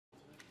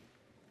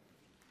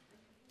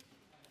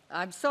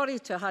I'm sorry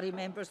to hurry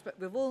members, but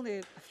we've only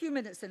a few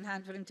minutes in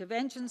hand for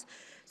interventions.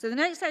 So the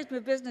next item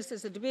of business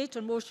is a debate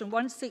on motion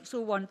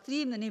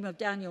 16013 in the name of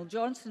Daniel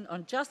Johnson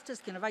on justice.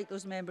 Can I invite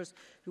those members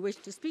who wish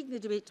to speak in the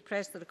debate to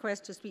press the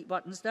request to speak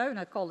buttons now? And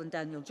I call on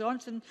Daniel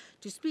Johnson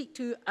to speak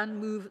to and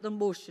move the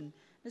motion.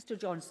 Mr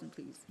Johnson,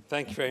 please.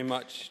 Thank you very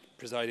much,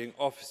 Presiding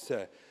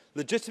Officer.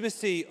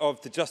 Legitimacy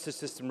of the justice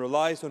system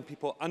relies on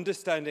people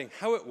understanding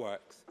how it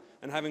works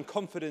and having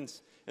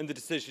confidence in the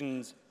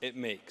decisions it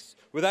makes.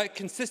 Without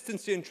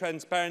consistency and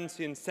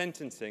transparency in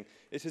sentencing,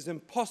 it is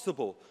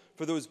impossible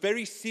for those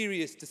very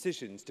serious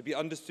decisions to be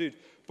understood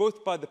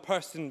both by the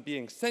person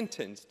being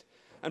sentenced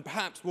and,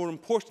 perhaps more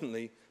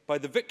importantly, by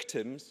the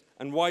victims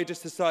and wider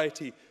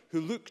society who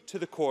look to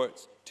the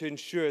courts to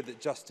ensure that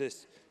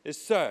justice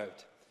is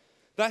served.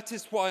 That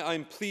is why I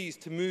am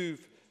pleased to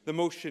move the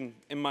motion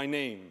in my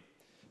name,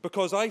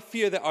 because I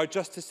fear that our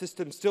justice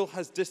system still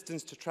has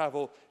distance to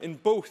travel in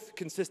both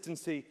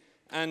consistency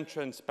and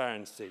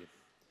transparency.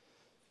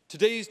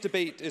 Today's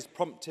debate is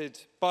prompted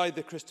by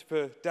the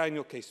Christopher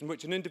Daniel case, in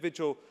which an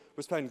individual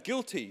was found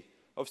guilty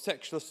of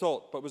sexual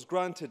assault but was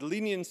granted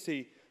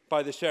leniency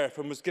by the sheriff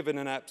and was given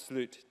an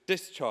absolute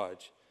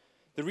discharge.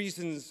 The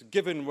reasons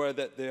given were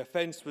that the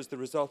offence was the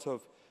result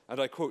of, and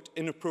I quote,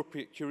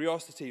 inappropriate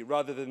curiosity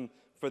rather than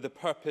for the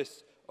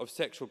purpose of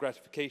sexual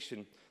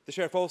gratification. The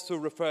sheriff also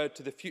referred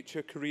to the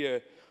future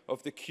career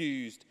of the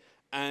accused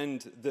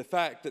and the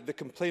fact that the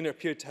complainer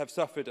appeared to have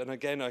suffered, and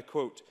again I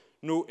quote,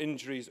 no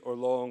injuries or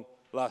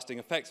long-lasting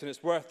effects. And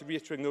it's worth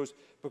reiterating those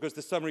because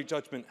the summary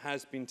judgment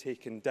has been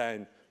taken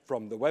down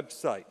from the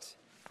website.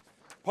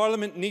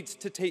 Parliament needs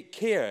to take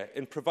care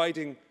in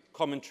providing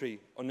commentary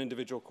on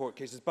individual court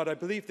cases, but I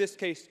believe this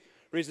case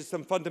raises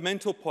some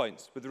fundamental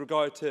points with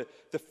regard to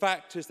the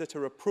factors that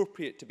are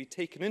appropriate to be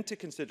taken into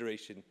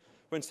consideration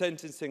when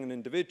sentencing an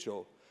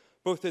individual,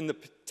 both in the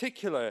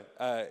particular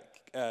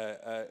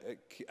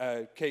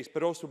case,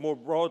 but also more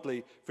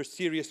broadly for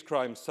serious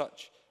crimes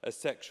such as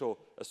sexual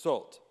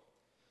assault.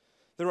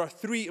 There are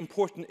three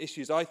important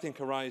issues I think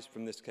arise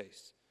from this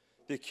case: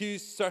 the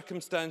accused's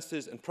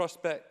circumstances and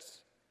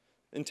prospects,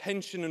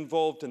 intention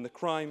involved in the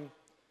crime,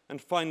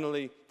 and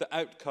finally, the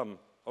outcome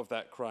of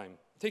that crime.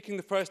 Taking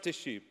the first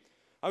issue,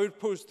 I would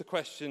pose the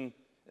question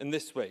in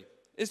this way: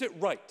 is it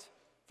right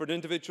for an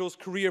individual's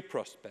career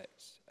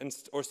prospects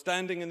or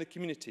standing in the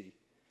community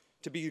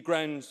to be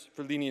grounds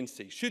for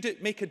leniency? Should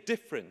it make a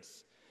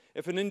difference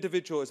if an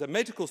individual is a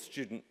medical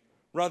student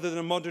rather than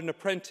a modern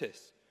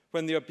apprentice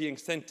when they are being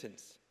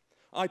sentenced?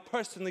 I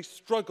personally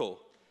struggle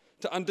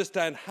to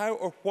understand how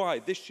or why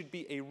this should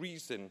be a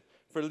reason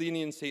for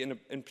leniency,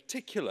 in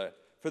particular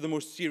for the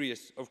most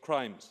serious of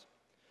crimes.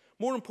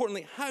 More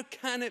importantly, how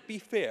can it be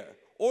fair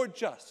or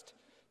just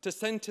to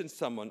sentence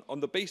someone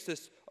on the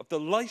basis of the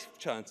life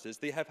chances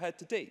they have had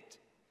to date?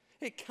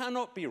 It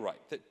cannot be right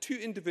that two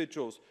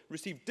individuals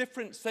receive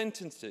different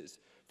sentences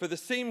for the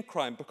same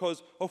crime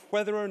because of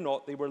whether or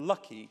not they were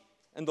lucky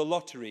in the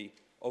lottery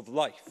of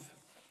life.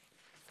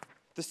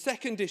 The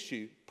second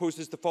issue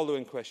poses the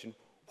following question: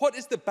 what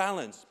is the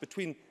balance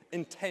between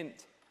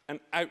intent and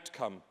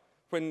outcome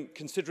when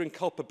considering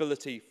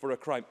culpability for a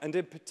crime, and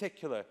in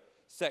particular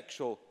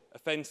sexual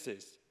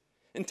offences?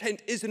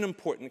 Intent is an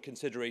important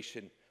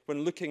consideration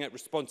when looking at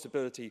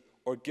responsibility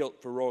or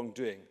guilt for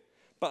wrongdoing,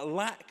 but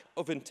lack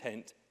of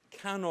intent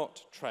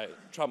cannot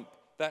trump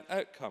that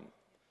outcome.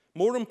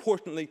 More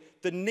importantly,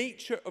 the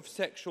nature of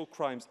sexual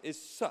crimes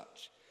is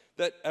such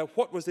that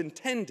what was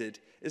intended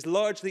is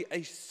largely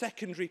a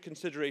secondary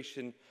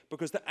consideration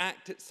because the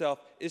act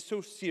itself is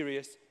so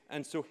serious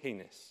and so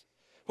heinous.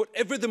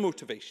 Whatever the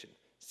motivation,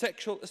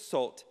 sexual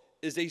assault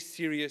is a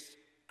serious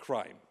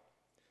crime.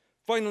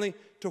 Finally,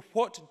 to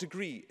what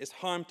degree is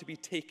harm to be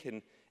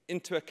taken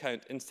into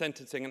account in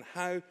sentencing, and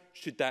how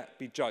should that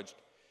be judged?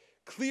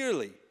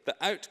 Clearly, the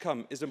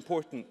outcome is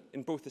important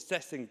in both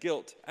assessing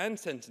guilt and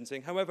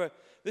sentencing. However,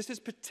 this is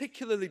a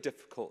particularly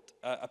difficult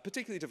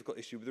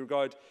issue with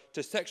regard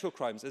to sexual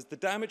crimes, as the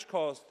damage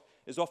caused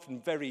is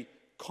often very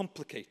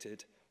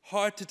complicated,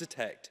 hard to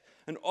detect,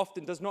 and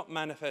often does not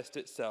manifest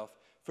itself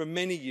for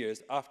many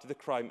years after the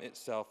crime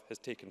itself has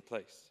taken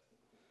place.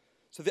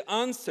 So the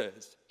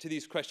answers to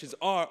these questions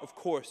are, of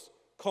course,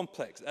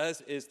 complex, as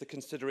is the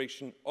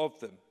consideration of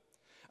them.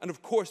 And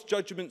of course,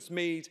 judgments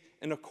made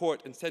in a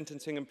court, and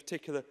sentencing in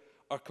particular,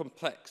 are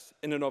complex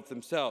in and of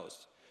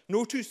themselves.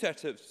 No two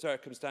sets of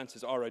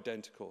circumstances are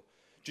identical.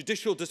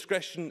 Judicial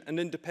discretion and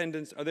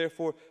independence are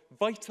therefore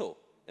vital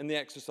in the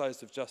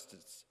exercise of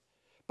justice.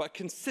 But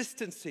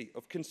consistency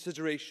of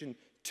consideration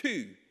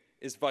too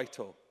is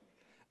vital.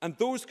 And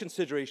those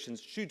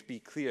considerations should be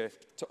clear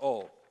to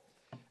all.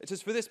 It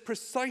is for this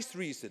precise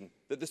reason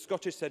that the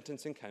Scottish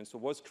Sentencing Council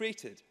was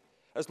created.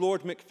 As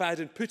Lord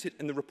McFadden put it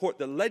in the report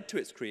that led to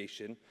its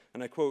creation,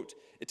 and I quote,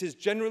 "It is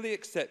generally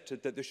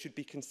accepted that there should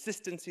be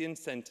consistency in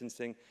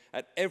sentencing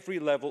at every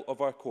level of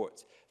our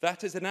courts.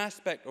 That is an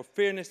aspect of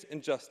fairness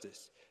and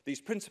justice.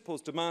 These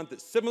principles demand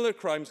that similar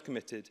crimes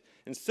committed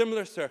in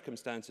similar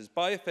circumstances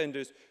by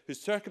offenders whose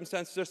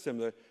circumstances are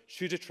similar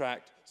should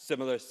attract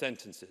similar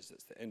sentences."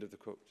 That's the end of the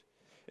quote.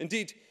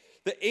 Indeed,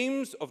 The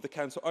aims of the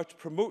Council are to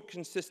promote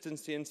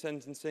consistency in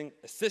sentencing,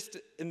 assist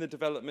in the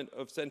development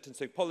of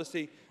sentencing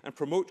policy, and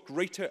promote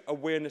greater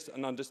awareness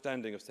and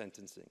understanding of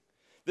sentencing.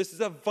 This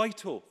is a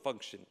vital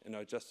function in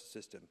our justice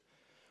system.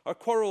 Our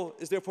quarrel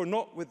is therefore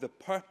not with the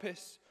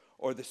purpose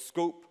or the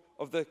scope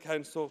of the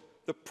Council.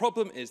 The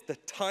problem is the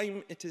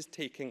time it is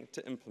taking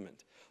to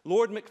implement.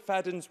 Lord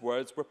McFadden's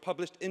words were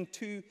published in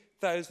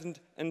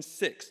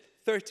 2006,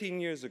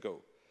 13 years ago.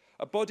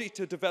 A body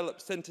to develop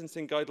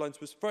sentencing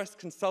guidelines was first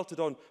consulted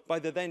on by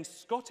the then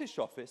Scottish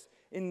Office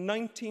in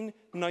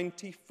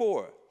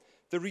 1994.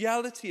 The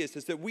reality is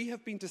that we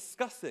have been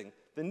discussing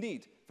the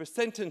need for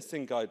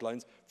sentencing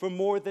guidelines for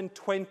more than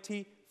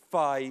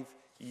 25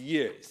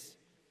 years.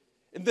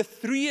 In the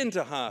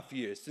 3.5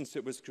 years since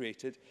it was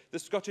created, the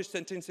Scottish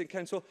Sentencing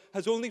Council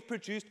has only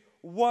produced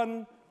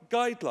one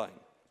guideline.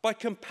 By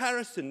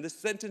comparison, the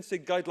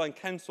Sentencing Guideline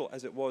Council,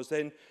 as it was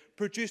then,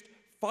 produced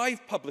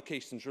 5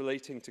 publications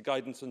relating to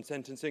guidance on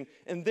sentencing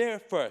in their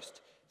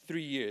first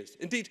 3 years.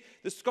 Indeed,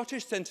 the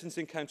Scottish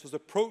Sentencing Council's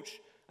approach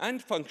and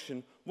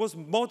function was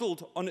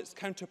modelled on its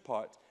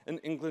counterpart in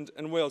England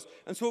and Wales.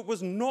 And so it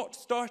was not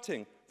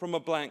starting from a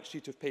blank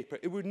sheet of paper.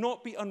 It would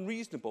not be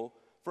unreasonable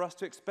for us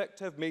to expect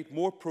to have made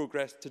more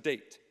progress to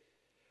date.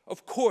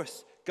 Of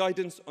course,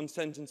 guidance on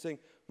sentencing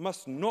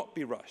must not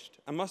be rushed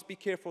and must be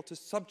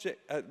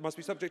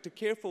subject to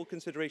careful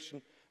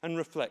consideration and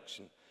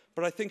reflection.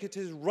 But I think it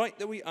is right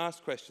that we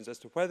ask questions as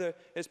to whether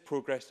its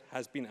progress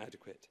has been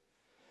adequate.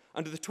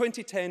 Under the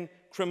 2010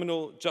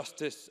 Criminal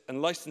Justice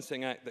and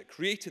Licensing Act that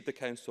created the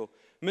Council,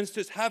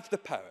 ministers have the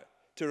power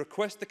to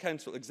request the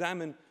Council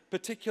examine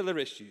particular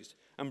issues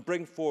and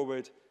bring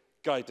forward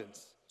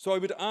guidance. So I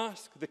would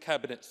ask the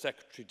Cabinet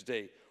Secretary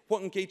today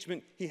what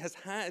engagement he has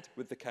had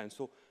with the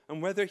Council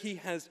and whether he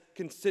has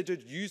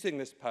considered using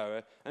this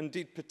power, and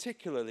indeed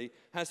particularly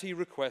has he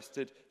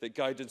requested that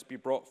guidance be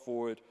brought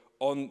forward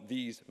on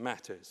these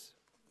matters.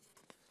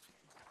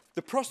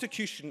 The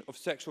prosecution of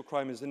sexual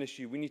crime is an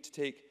issue we need to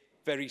take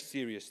very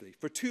seriously.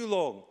 For too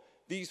long,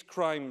 these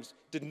crimes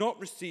did not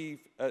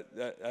receive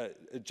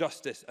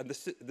justice, and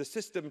the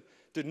system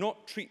did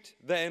not treat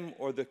them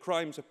or the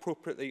crimes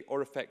appropriately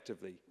or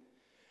effectively.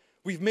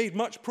 We've made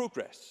much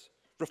progress,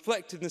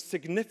 reflected in the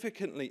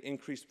significantly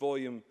increased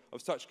volume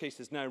of such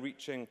cases now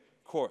reaching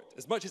court.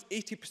 As much as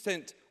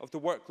 80% of the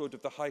workload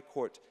of the High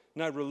Court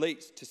now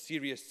relates to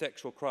serious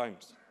sexual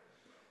crimes.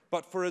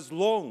 But for as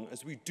long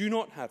as we do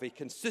not have a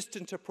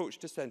consistent approach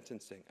to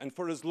sentencing, and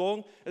for as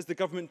long as the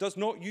government does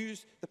not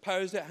use the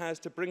powers it has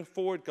to bring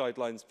forward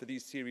guidelines for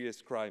these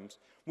serious crimes,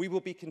 we will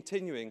be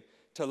continuing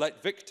to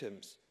let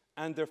victims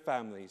and their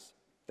families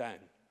down.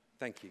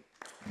 Thank you.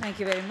 Thank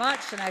you very much.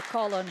 And I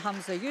call on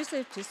Hamza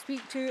Yousaf to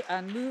speak to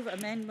and move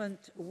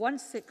Amendment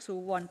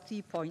 1601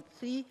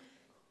 3.3.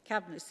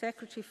 Cabinet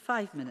Secretary,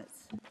 5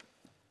 minutes.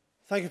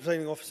 Thank you,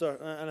 Presiding Officer,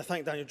 and I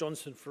thank Daniel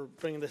Johnson for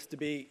bringing this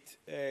debate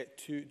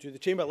to the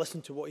Chamber. I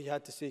listened to what he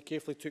had to say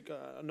carefully, took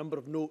a number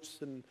of notes,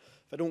 and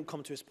if I don't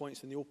come to his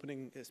points in the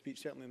opening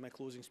speech, certainly in my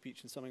closing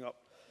speech and summing up,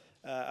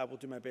 I will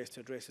do my best to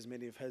address as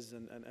many of his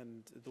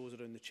and those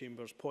around the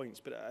Chamber's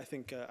points. But I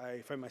think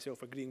I found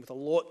myself agreeing with a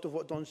lot of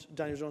what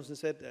Daniel Johnson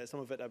said.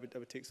 Some of it I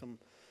would take some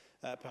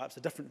perhaps a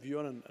different view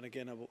on, and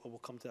again I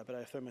will come to that, but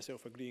I found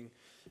myself agreeing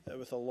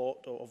with a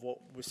lot of what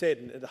was said.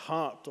 And at the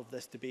heart of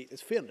this debate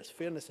is fairness.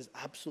 Fairness is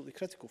absolutely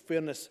critical.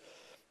 Fairness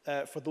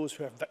for those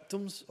who are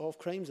victims of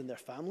crimes and their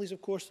families,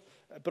 of course,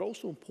 but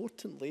also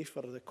importantly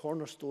for the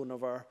cornerstone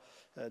of our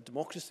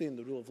democracy and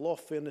the rule of law,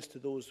 fairness to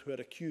those who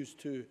are accused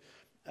too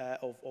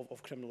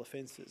of criminal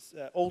offences.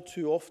 All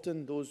too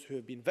often, those who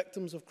have been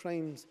victims of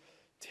crimes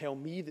tell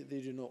me that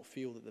they do not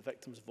feel that the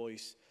victim's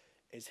voice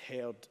is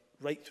heard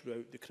right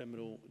throughout the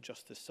criminal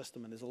justice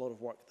system, and there's a lot of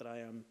work that I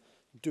am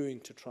doing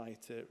to try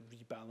to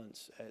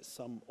rebalance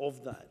some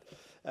of that.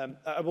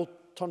 I will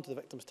turn to the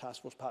Victims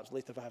Task Force perhaps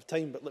later if I have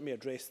time, but let me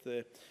address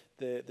the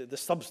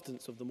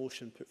substance of the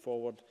motion put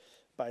forward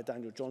by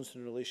Daniel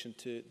Johnson in relation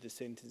to the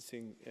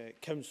Sentencing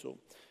Council.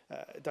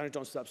 Daniel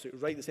Johnson is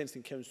absolutely right. The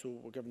Sentencing Council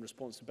were given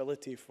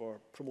responsibility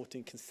for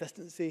promoting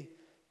consistency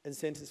in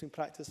sentencing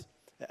practice,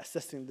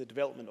 assisting the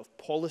development of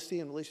policy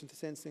in relation to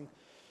sentencing,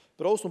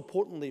 but also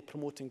importantly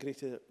promoting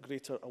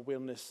greater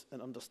awareness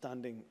and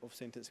understanding of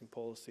sentencing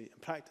policy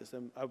and practice.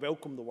 And I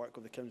welcome the work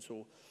of the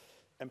Council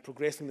in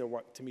progressing their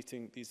work to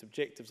meeting these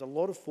objectives. A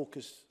lot of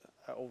focus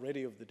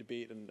already of the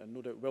debate, and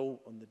no doubt will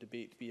on the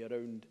debate, be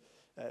around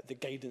the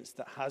guidance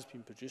that has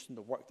been produced and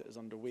the work that is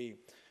underway.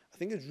 I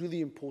think it's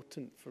really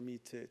important for me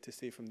to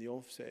say from the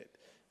offset,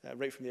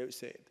 right from the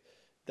outset,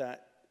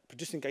 that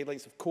producing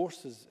guidelines, of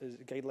course,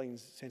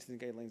 sentencing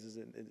guidelines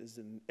is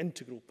an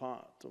integral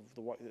part of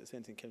the work that the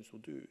Sentencing Council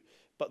do.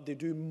 But they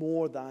do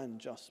more than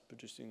just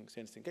producing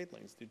sentencing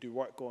guidelines. They do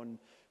work on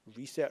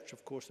research,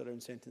 of course,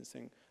 around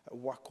sentencing,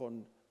 work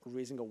on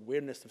raising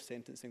awareness of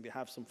sentencing. They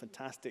have some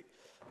fantastic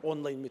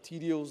online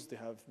materials. They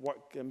have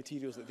work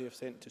materials that they have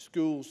sent to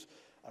schools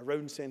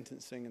around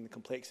sentencing and the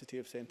complexity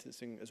of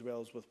sentencing, as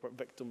well as with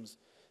victims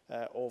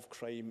of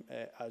crime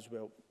as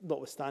well.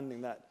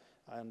 Notwithstanding that,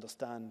 I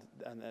understand,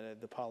 and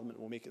the Parliament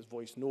will make its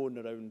voice known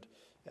around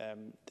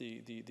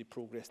the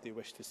progress they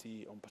wish to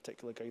see on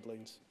particular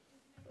guidelines.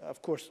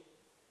 Of course.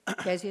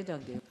 Kezia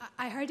Dugdale.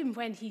 I heard him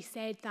when he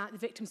said that the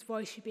victim's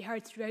voice should be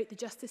heard throughout the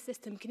justice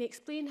system. Can you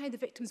explain how the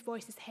victim's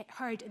voice is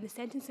heard in the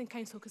Sentencing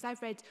Council? Because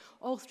I've read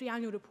all 3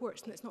 annual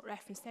reports and it's not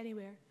referenced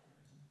anywhere.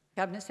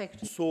 Cabinet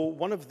Secretary. So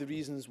one of the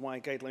reasons why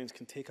guidelines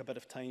can take a bit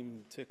of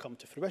time to come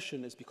to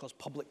fruition is because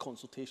public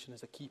consultation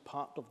is a key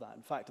part of that.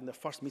 In fact, in their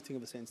first meeting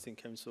of the Sentencing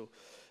Council,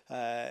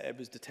 it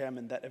was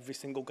determined that every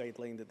single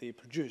guideline that they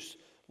produce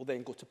will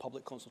then go to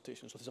public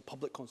consultation. So there's a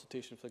public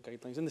consultation for the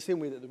guidelines, in the same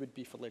way that there would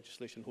be for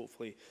legislation.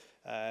 Hopefully,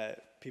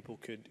 people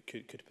could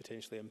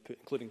potentially input,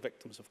 including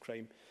victims of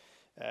crime,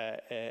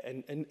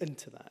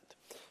 into that.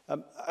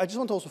 I just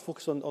want to also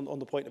focus on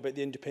the point about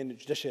the independent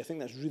judiciary. I think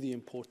that's really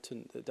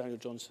important that Daniel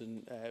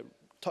Johnson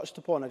touched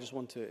upon. I just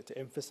want to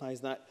emphasise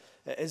that.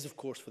 It is, of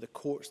course, for the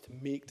courts to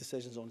make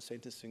decisions on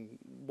sentencing.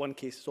 One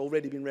case has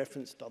already been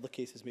referenced, other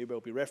cases may well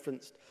be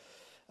referenced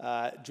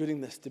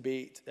during this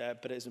debate,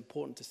 but it is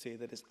important to say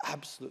that it's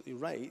absolutely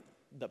right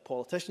that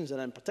politicians,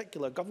 and in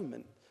particular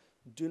government,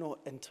 do not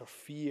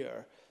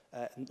interfere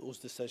in those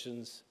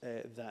decisions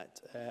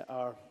that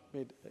are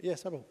made.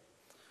 Yes, I will.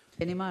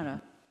 Penny Mara.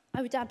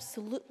 I would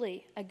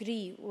absolutely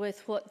agree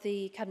with what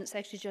the Cabinet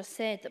Secretary just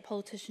said, that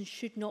politicians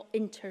should not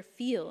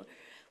interfere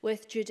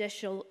with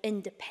judicial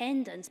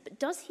independence. But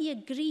does he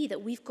agree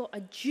that we've got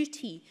a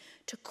duty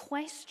to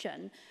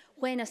question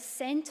when a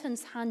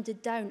sentence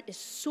handed down is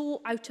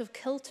so out of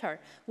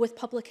kilter with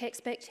public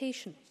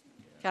expectation?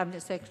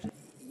 Cabinet Secretary.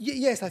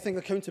 Yes, I think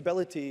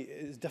accountability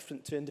is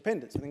different to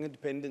independence. I think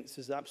independence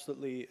is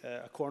absolutely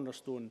a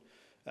cornerstone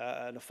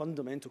and a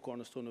fundamental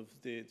cornerstone of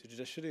the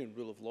judiciary and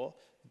rule of law.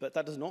 But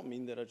that does not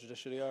mean that our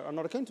judiciary are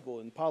not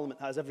accountable. And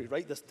Parliament has every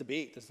right. This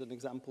debate is an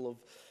example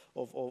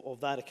of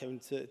that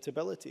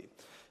accountability.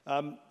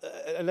 And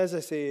as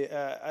I say,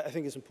 I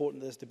think it's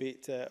important that this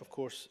debate, of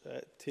course,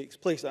 takes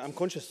place. I'm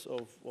conscious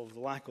of the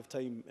lack of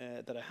time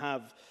that I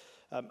have.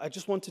 I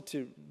just wanted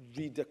to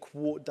read a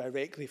quote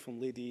directly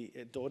from Lady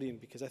Dorian,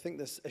 because I think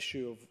this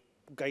issue of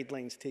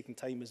guidelines taking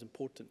time is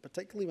important,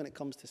 particularly when it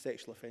comes to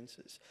sexual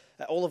offences.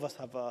 All of us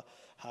have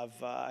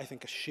I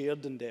think, a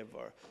shared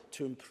endeavour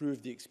to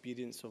improve the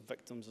experience of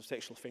victims of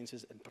sexual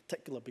offences, in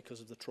particular because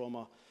of the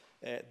trauma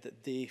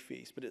that they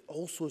face. But it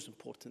also is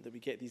important that we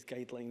get these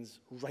guidelines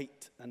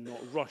right and not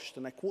rushed.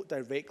 And I quote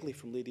directly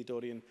from Lady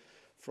Dorian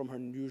from her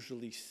news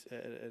release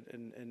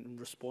in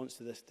response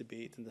to this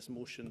debate and this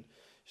motion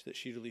that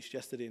she released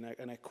yesterday,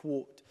 and I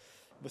quote,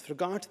 "With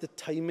regard to the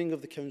timing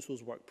of the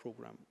Council's work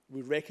programme,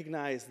 we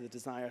recognise the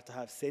desire to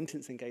have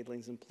sentencing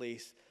guidelines in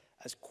place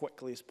as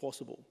quickly as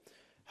possible.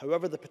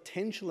 However, the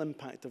potential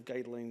impact of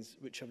guidelines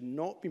which have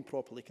not been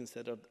properly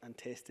considered and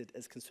tested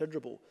is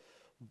considerable,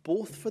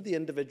 both for the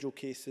individual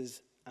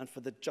cases and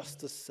for the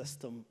justice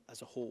system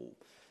as a whole.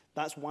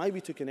 That's why we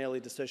took an early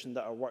decision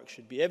that our work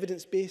should be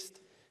evidence-based,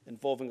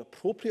 involving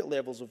appropriate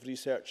levels of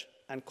research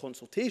and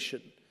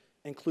consultation,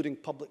 including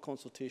public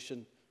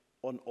consultation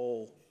on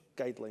all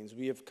guidelines.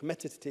 We have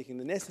committed to taking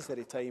the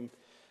necessary time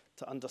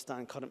to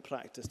understand current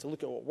practice, to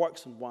look at what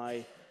works and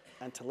why,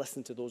 and to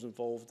listen to those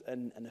involved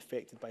in and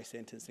affected by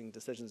sentencing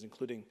decisions,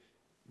 including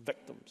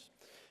victims."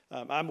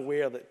 I'm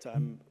aware that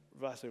I'm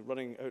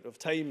running out of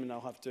time, and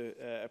I'll have to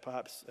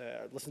perhaps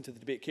listen to the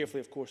debate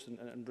carefully, of course,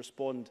 and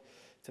respond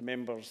to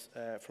members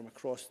from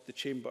across the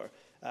chamber.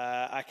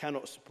 I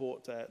cannot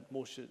support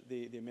most of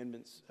the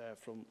amendments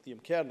from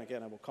Liam Kerr, and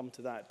again I will come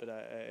to that, but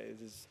it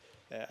is,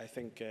 I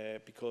think,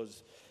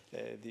 because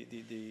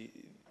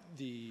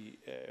the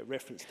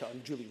reference to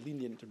unduly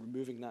lenient and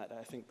removing that,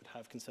 I think, would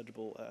have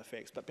considerable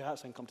effects. But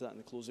perhaps I can come to that in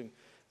the closing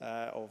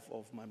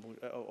of my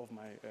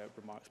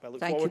remarks. But I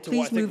look forward to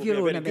what I think will be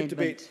a very good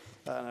debate,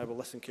 and I will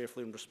listen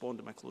carefully and respond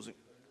in my closing.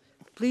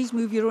 Please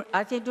move your own.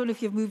 I don't know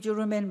if you've moved your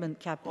amendment,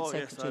 Cabinet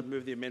Secretary. Yes, I've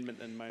moved the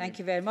amendment in my Thank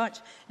you very much.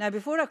 Now,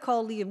 before I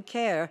call Liam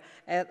Kerr,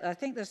 I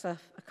think there's a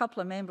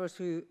couple of members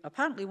who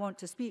apparently want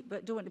to speak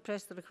but don't want to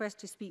press the request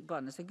to speak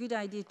button. It's a good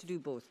idea to do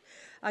both.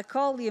 I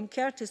call Liam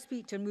Kerr to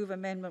speak to move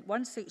Amendment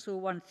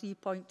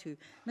 16013.2.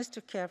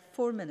 Mr Kerr,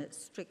 4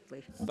 minutes,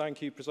 strictly.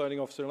 Thank you, Presiding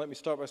Officer. And let me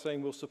start by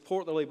saying we'll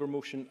support the Labour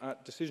motion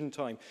at decision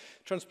time.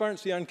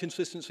 Transparency and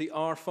consistency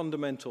are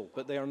fundamental,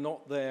 but they are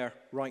not there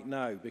right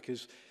now,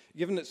 because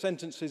given that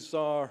sentences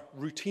are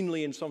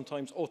routinely and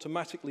sometimes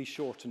automatically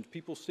shortened,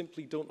 people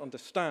simply don't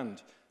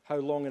understand how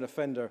long an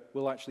offender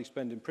will actually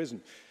spend in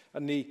prison.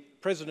 And the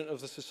President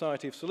of the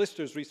Society of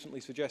Solicitors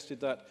recently suggested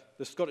that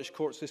the Scottish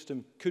court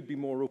system could be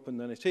more open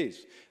than it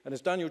is. And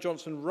as Daniel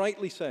Johnson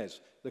rightly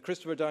says, the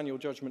Christopher Daniel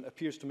judgment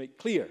appears to make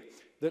clear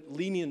that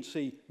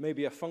leniency may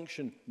be a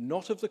function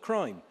not of the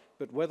crime,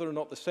 but whether or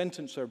not the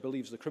sentencer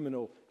believes the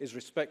criminal is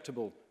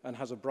respectable and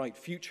has a bright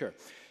future.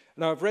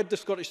 Now, I've read the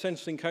Scottish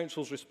Sentencing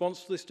Council's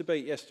response to this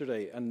debate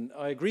yesterday, and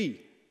I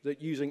agree that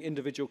using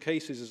individual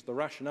cases as the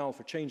rationale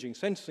for changing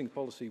sentencing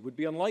policy would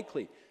be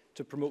unlikely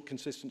to promote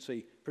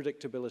consistency,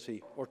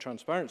 predictability or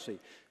transparency.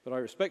 But I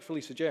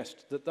respectfully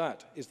suggest that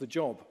that is the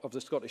job of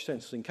the Scottish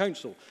Sentencing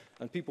Council,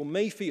 and people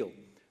may feel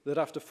that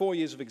after 4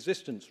 years of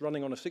existence,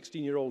 running on a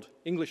 16-year-old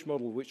English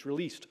model which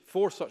released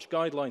 4 such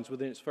guidelines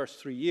within its first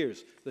 3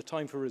 years, the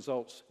time for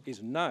results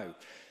is now.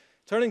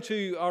 Turning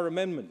to our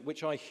amendment,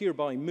 which I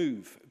hereby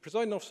move,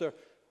 Presiding Officer,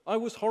 I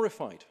was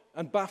horrified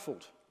and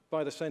baffled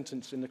by the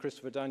sentence in the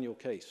Christopher Daniel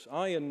case.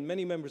 I and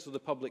many members of the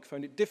public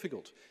found it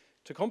difficult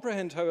to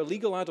comprehend how a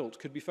legal adult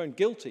could be found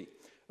guilty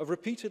of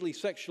repeatedly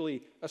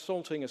sexually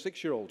assaulting a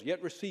 6-year-old,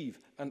 yet receive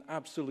an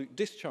absolute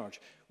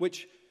discharge,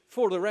 which,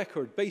 for the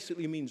record,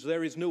 basically means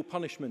there is no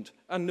punishment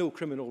and no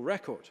criminal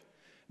record.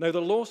 Now, the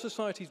Law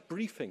Society's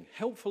briefing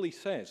helpfully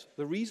says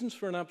the reasons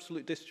for an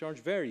absolute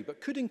discharge vary,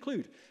 but could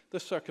include the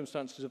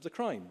circumstances of the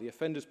crime, the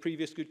offender's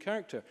previous good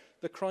character,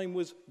 the crime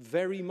was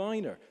very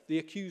minor, the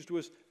accused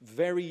was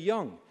very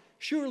young.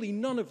 Surely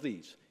none of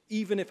these,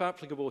 even if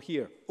applicable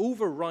here,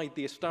 override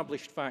the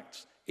established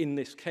facts in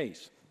this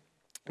case.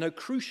 Now,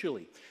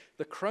 crucially,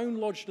 the Crown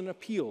lodged an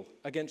appeal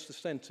against the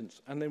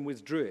sentence and then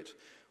withdrew it,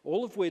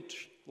 all of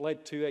which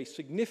led to a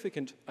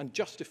significant and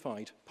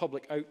justified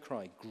public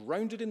outcry,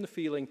 grounded in the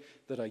feeling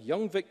that a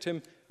young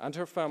victim and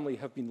her family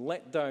have been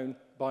let down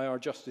by our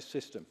justice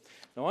system.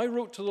 Now, I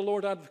wrote to the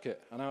Lord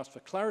Advocate and asked for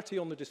clarity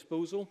on the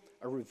disposal,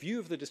 a review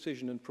of the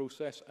decision and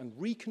process, and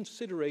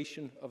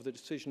reconsideration of the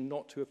decision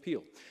not to appeal.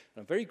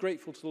 And I'm very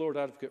grateful to the Lord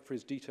Advocate for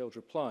his detailed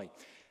reply.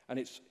 And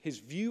it's his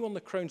view on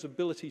the Crown's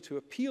ability to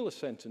appeal a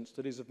sentence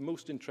that is of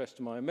most interest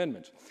to my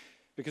amendment.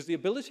 Because the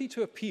ability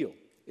to appeal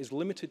is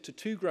limited to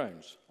 2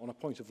 grounds, on a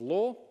point of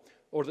law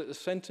or that the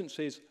sentence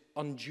is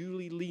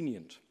unduly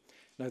lenient.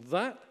 Now,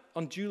 that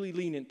unduly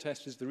lenient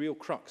test is the real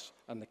crux,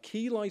 and the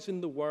key lies in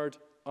the word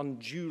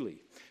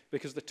unduly,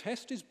 because the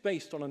test is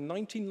based on a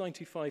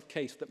 1995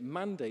 case that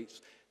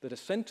mandates that a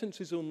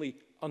sentence is only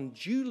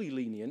unduly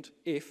lenient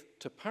if,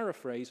 to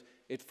paraphrase,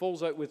 it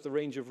falls out with the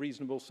range of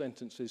reasonable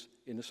sentences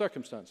in the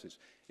circumstances.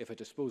 If a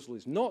disposal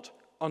is not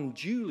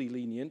unduly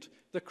lenient,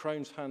 the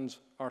Crown's hands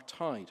are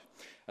tied.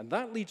 And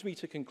that leads me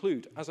to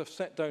conclude, as I've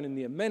set down in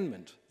the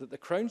amendment, that the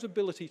Crown's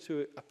ability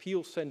to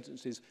appeal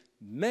sentences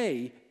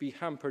may be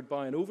hampered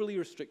by an overly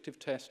restrictive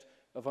test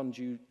of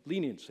undue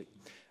leniency.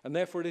 And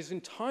therefore it is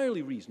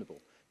entirely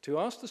reasonable to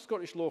ask the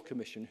Scottish Law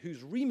Commission,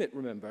 whose remit,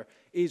 remember,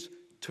 is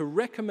to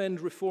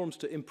recommend reforms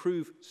to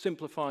improve,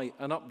 simplify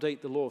and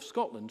update the law of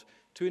Scotland,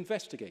 to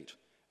investigate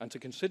and to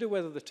consider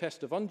whether the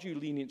test of undue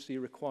leniency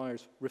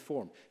requires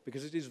reform,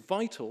 because it is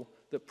vital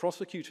that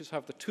prosecutors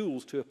have the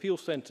tools to appeal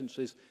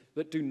sentences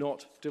that do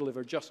not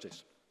deliver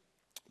justice.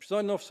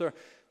 Presiding Officer,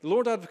 the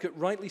Lord Advocate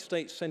rightly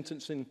states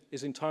sentencing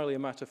is entirely a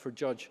matter for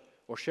judge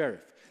or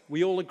sheriff.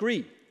 We all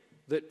agree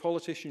that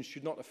politicians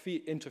should not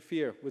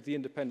interfere with the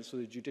independence of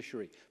the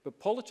judiciary. But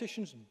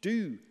politicians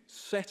do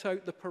set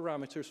out the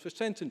parameters for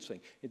sentencing.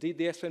 Indeed,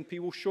 the SNP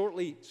will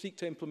shortly seek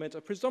to implement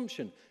a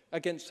presumption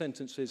against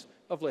sentences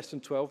of less than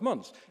 12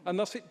 months. And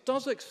thus it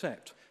does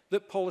accept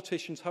that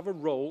politicians have a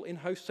role in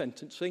how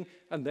sentencing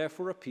and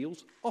therefore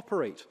appeals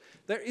operate.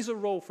 There is a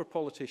role for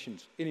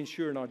politicians in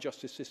ensuring our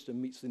justice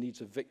system meets the needs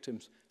of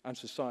victims and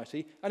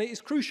society, and it is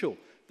crucial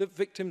that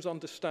victims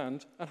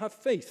understand and have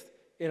faith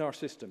in our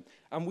system.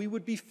 And we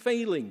would be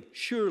failing,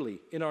 surely,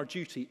 in our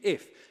duty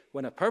if,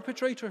 when a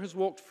perpetrator has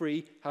walked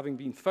free, having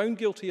been found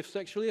guilty of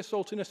sexually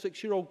assaulting a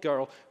 6-year-old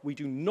girl, we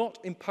do not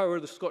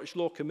empower the Scottish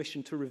Law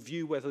Commission to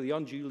review whether the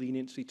undue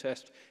leniency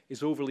test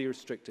is overly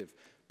restrictive.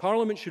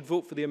 Parliament should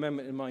vote for the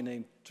amendment in my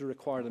name to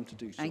require them to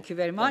do so. Thank you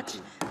very much.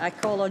 I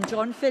call on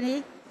John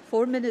Finney.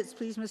 4 minutes,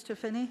 please, Mr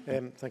Finney.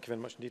 Thank you very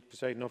much indeed,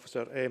 Presiding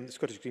Officer. The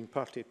Scottish Green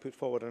Party put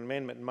forward an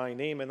amendment in my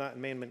name, and that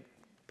amendment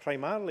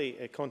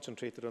primarily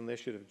concentrated on the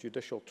issue of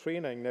judicial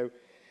training. Now,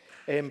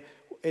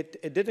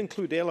 it did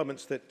include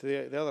elements that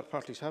the other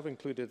parties have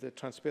included. The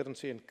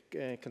transparency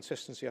and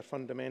consistency are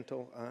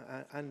fundamental,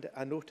 and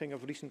a noting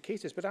of recent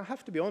cases. But I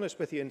have to be honest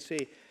with you and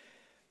say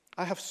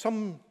I have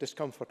some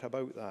discomfort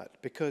about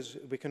that, because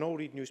we can all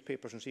read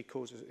newspapers and see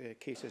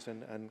cases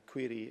and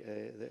query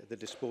the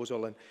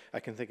disposal. And I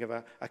can think of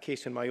a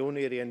case in my own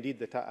area, indeed,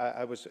 that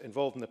I was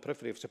involved in the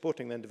periphery of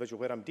supporting the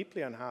individual where I'm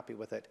deeply unhappy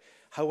with it.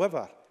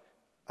 However,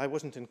 I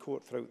wasn't in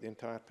court throughout the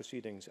entire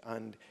proceedings,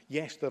 and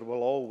yes, there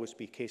will always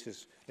be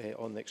cases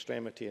on the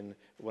extremity, and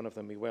one of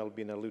them may well have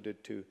been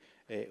alluded to,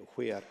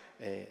 where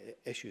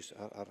issues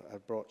are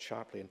brought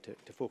sharply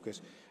into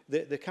focus.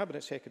 The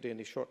Cabinet Secretary in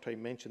his short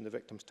time mentioned the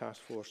Victims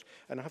Task Force,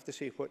 and I have to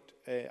say what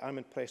I'm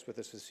impressed with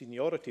is the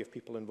seniority of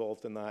people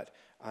involved in that,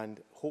 and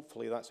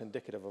hopefully that's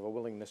indicative of a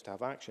willingness to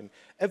have action.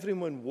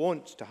 Everyone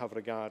wants to have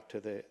regard to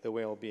the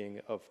well-being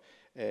of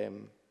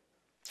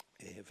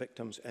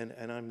victims,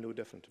 and I'm no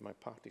different, my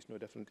party's no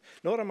different.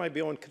 Nor am I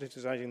beyond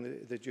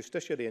criticising the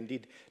judiciary.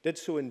 Indeed, did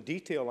so in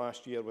detail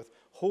last year with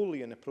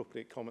wholly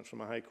inappropriate comments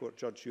from a High Court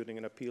judge during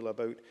an appeal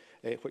about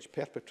which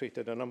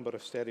perpetrated a number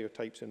of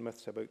stereotypes and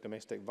myths about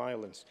domestic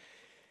violence.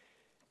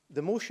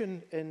 The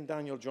motion in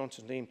Daniel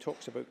Johnson's name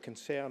talks about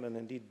concern, and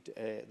indeed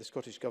the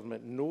Scottish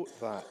Government note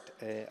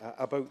that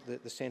about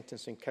the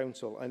Sentencing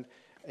Council. And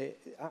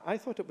I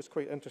thought it was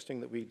quite interesting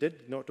that we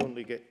did not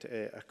only get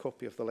a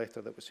copy of the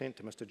letter that was sent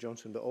to Mr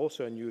Johnson, but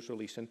also a news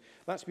release. And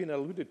that's been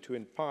alluded to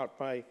in part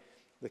by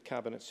the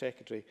Cabinet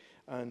Secretary.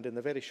 And in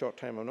the very short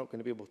time, I'm not going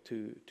to be able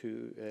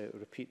to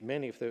repeat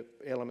many of the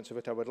elements of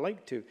it I would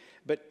like to.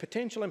 But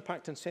potential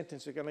impact on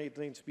sentencing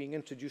guidelines being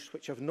introduced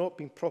which have not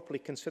been properly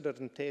considered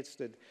and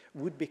tested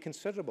would be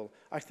considerable.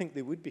 I think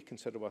they would be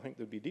considerable. I think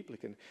they would be deeply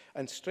considerable.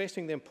 And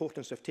stressing the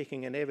importance of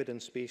taking an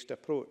evidence-based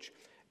approach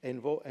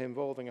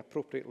involving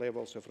appropriate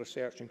levels of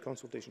research and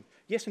consultation.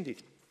 Yes,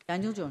 indeed.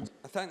 Daniel Jones.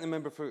 I thank the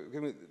member for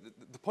giving me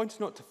the point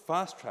is not to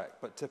fast track,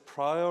 but to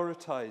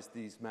prioritise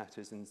these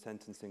matters in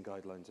sentencing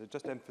guidelines. I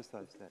just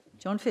emphasise that.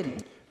 John Finney.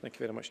 Thank you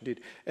very much indeed.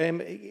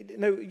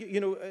 Now,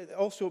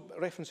 also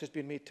reference has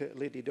been made to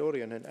Lady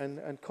Dorian,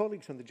 and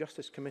colleagues on the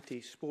Justice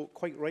Committee spoke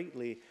quite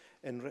rightly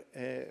in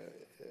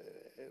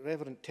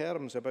reverent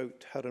terms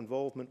about her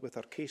involvement with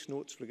her case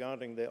notes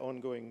regarding the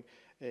ongoing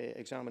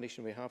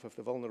examination we have of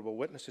the Vulnerable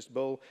Witnesses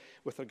Bill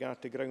with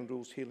regard to ground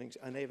rules, hearings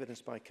and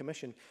evidence by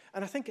commission.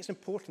 And I think it's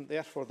important,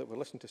 therefore, that we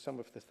listen to some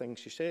of the things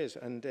she says.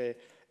 And the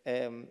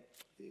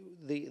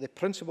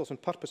principles and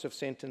purpose of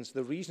sentence,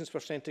 the reasons for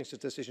sentencing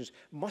decisions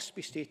must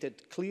be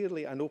stated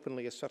clearly and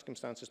openly as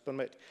circumstances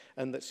permit,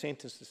 and that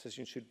sentence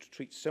decisions should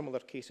treat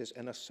similar cases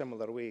in a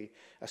similar way,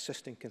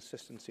 assisting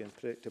consistency and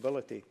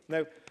predictability.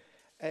 Now,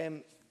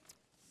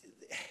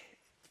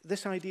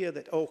 this idea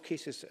that all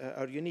cases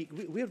are unique,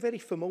 we're very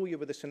familiar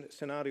with the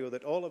scenario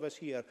that all of us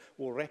here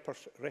will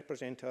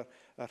represent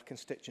our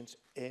constituents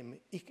in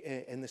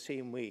the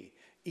same way,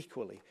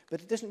 equally.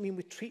 But it doesn't mean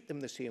we treat them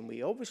the same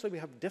way. Obviously, we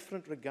have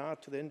different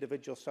regard to the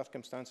individual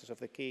circumstances of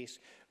the case.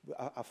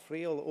 A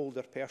frail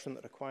older person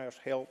that requires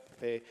help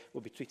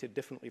will be treated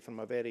differently from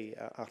a very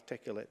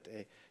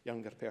articulate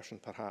younger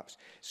person, perhaps.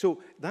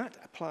 So that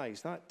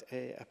applies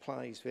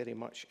very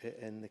much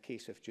in the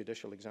case of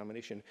judicial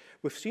examination.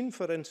 We've seen,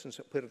 for instance,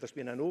 where there's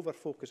been an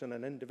over-focus on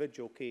an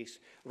individual case,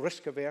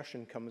 risk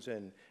aversion comes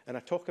in. And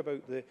I talk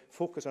about the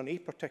focus on a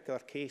particular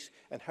case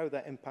and how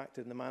that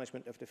impacted the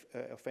management of the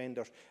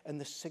offenders and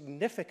the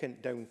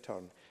significant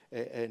downturn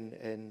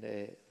in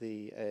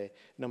the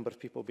number of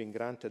people being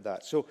granted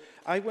that. So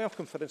I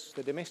welcome, for instance,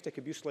 the domestic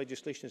abuse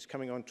legislation is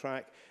coming on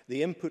track.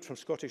 The input from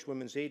Scottish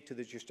Women's Aid to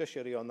the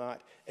judiciary on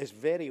that is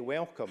very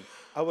welcome.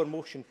 Our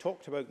motion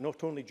talked about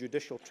not only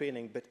judicial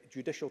training, but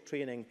judicial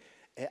training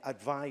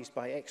advised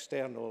by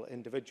external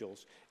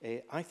individuals.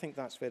 I think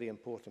that's very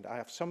important. I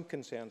have some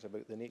concerns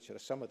about the nature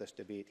of some of this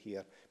debate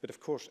here, but of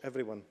course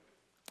everyone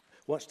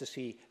wants to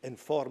see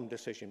informed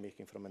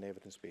decision-making from an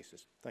evidence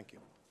basis. Thank you.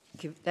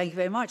 Thank you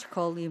very much. I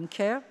call Liam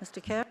Kerr.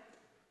 Mr. Kerr.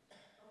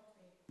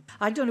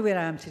 I don't know where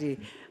I am today.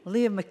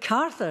 Liam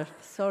MacArthur.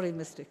 Sorry,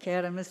 Mr.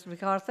 Kerr and Mr.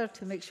 MacArthur,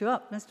 to mix you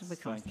up. Mr.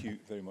 MacArthur. Thank you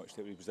very much,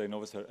 Deputy Presiding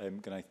Officer.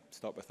 Can I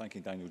start by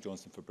thanking Daniel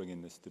Johnson for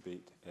bringing this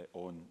debate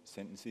on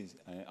sentences?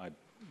 I'm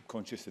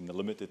conscious in the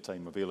limited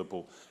time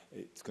available,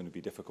 it's going to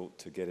be difficult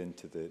to get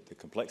into the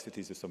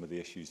complexities of some of the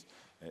issues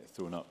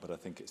thrown up, but I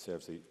think it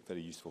serves a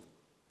very useful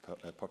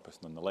purpose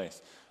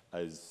nonetheless.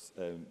 As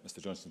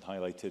Mr Johnson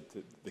highlighted,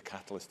 the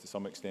catalyst to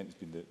some extent has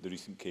been the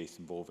recent case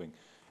involving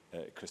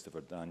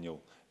Christopher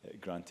Daniel,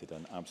 granted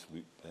an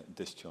absolute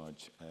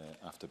discharge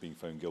after being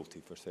found guilty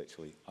for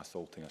sexually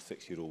assaulting a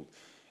 6-year-old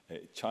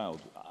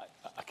child.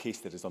 A case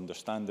that is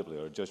understandably,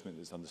 or a judgment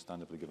that is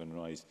understandably given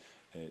rise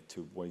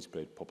to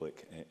widespread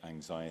public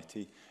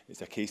anxiety.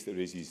 It's a case that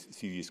raises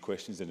serious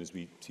questions, and as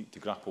we seek to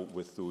grapple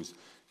with those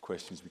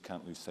questions, we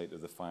can't lose sight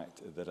of the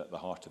fact that at the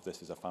heart of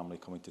this is a family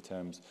coming to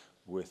terms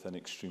with an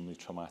extremely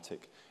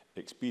traumatic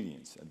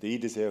experience. They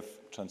deserve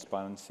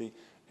transparency.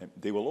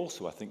 They will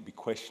also, I think, be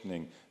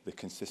questioning the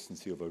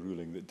consistency of a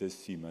ruling that does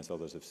seem, as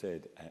others have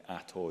said,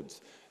 at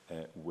odds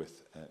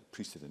with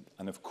precedent.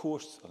 And of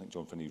course, I think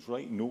John Finney is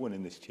right, no one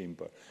in this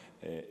chamber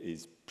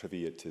is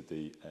privy to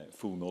the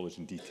full knowledge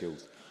and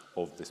details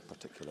of this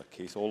particular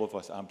case. All of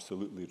us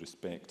absolutely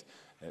respect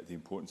the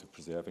importance of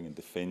preserving and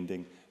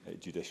defending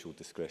judicial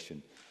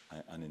discretion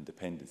and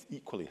independence.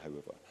 Equally,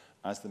 however,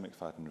 as the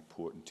McFadden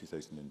report in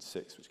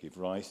 2006, which gave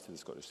rise to the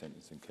Scottish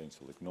Sentencing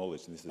Council,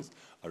 acknowledged, and this is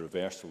a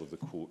reversal of the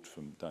quote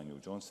from Daniel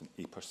Johnson,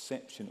 a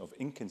perception of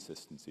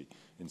inconsistency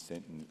in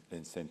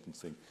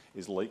sentencing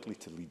is likely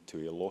to lead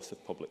to a loss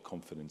of public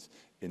confidence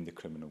in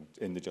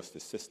the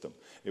justice system.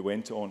 It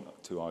went on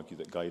to argue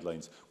that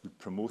guidelines would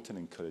promote and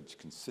encourage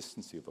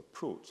consistency of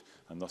approach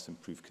and thus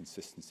improve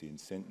consistency in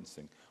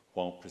sentencing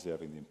while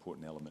preserving the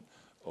important element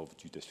of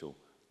judicial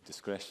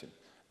discretion.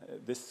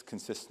 This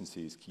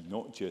consistency is key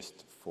not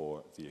just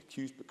for the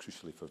accused, but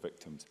crucially for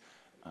victims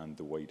and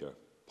the wider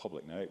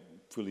public. Now, I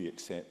fully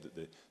accept that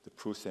the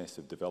process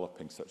of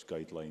developing such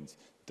guidelines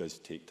does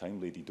take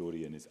time. Lady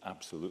Dorian is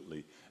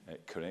absolutely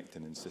correct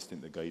in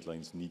insisting that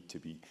guidelines need to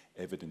be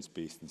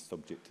evidence-based and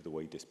subject to the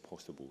widest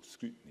possible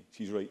scrutiny.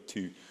 She's right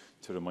too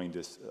to remind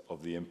us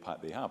of the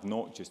impact they have,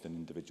 not just in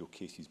individual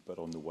cases, but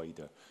on the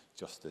wider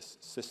justice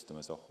system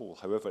as a whole.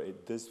 However,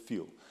 it does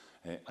feel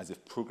as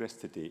if progress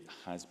to date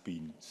has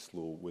been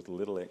slow, with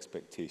little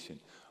expectation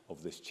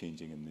of this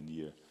changing in the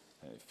near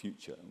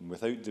future. And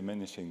without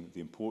diminishing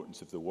the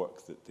importance of the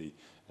work that the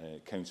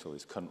Council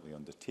is currently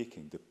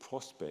undertaking, the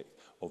prospect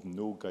of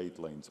no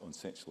guidelines on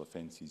sexual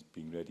offences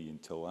being ready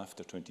until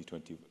after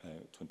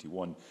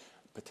 2021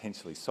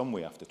 potentially some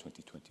way after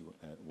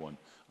 2021,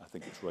 I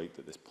think it's right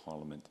that this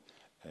Parliament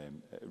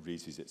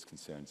raises its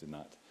concerns in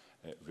that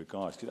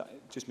regard. Could I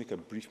just make a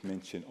brief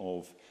mention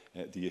of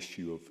the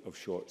issue of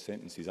short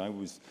sentences? I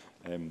was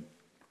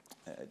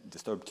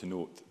disturbed to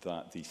note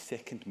that the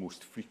second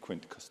most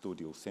frequent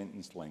custodial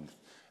sentence length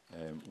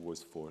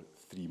was for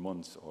 3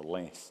 months or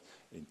less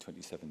in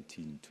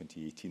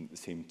 2017-2018, at the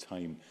same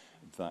time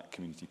that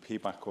community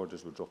payback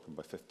orders were dropping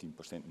by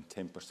 15%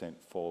 and 10%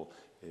 fall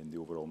in the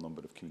overall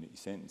number of community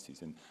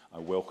sentences. And I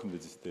welcome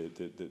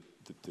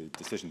the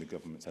decision the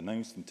government's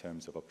announced in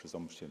terms of a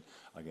presumption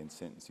against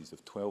sentences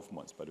of 12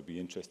 months, but I'd be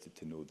interested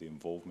to know the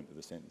involvement of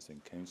the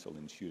Sentencing Council in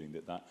ensuring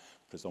that that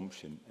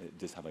presumption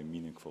does have a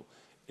meaningful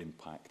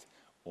impact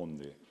on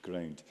the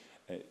ground.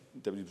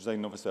 Deputy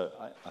Presiding Officer,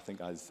 I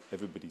think as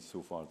everybody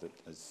so far that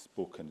has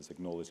spoken has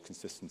acknowledged,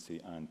 consistency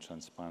and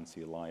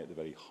transparency lie at the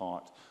very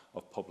heart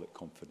of public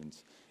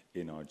confidence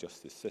in our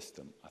justice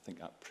system. I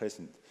think at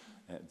present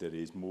there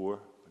is more,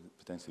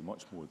 potentially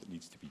much more, that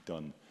needs to be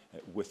done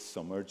with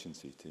some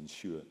urgency to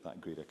ensure that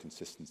greater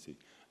consistency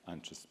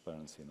and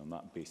transparency. And on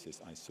that basis,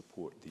 I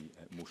support the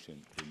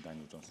motion in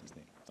Daniel Johnston's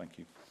name. Thank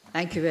you.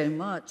 Thank you very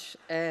much.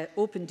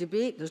 Open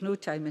debate. There's no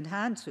time in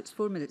hand, so it's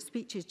 4-minute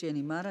speeches.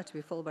 Jenny Mara to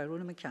be followed by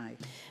Rona Mackay.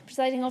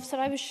 Presiding Officer,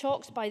 I was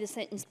shocked by the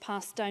sentence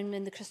passed down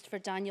in the Christopher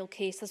Daniel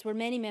case, as were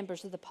many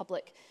members of the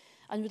public,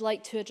 and would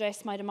like to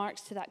address my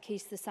remarks to that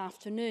case this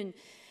afternoon.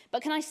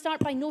 But can I start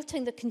by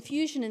noting the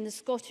confusion in the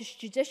Scottish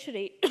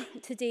judiciary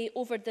today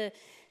over the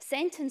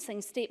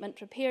sentencing statement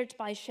prepared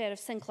by Sheriff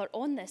Sinclair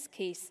on this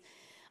case.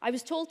 I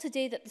was told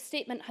today that the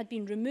statement had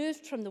been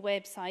removed from the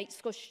website,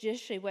 Scottish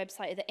Judiciary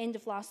website, at the end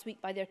of last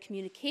week by their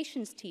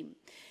communications team.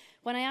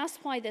 When I asked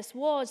why this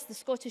was, the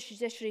Scottish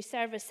Judiciary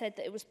Service said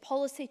that it was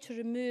policy to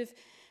remove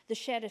the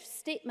Sheriff's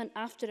statement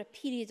after a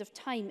period of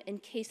time in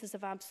cases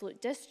of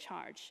absolute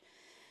discharge.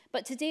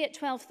 But today at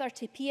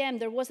 12:30 p.m,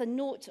 there was a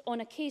note on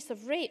a case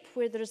of rape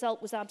where the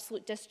result was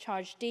absolute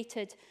discharge,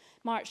 dated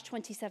March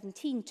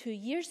 2017, 2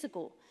 years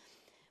ago.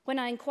 When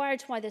I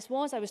inquired why this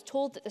was, I was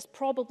told that this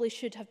probably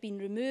should have been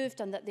removed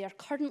and that they are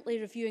currently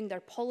reviewing their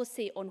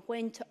policy on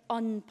when to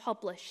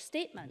unpublish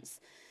statements,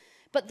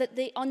 but that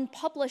they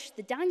unpublished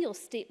the Daniel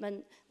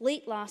statement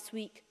late last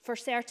week for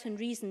certain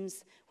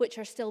reasons which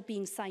are still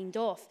being signed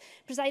off.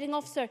 Presiding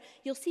Officer,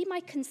 you'll see my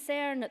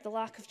concern at the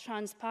lack of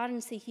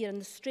transparency here and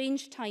the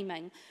strange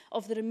timing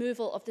of the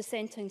removal of the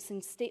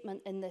sentencing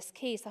statement in this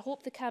case. I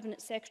hope the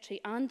Cabinet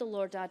Secretary and the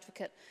Lord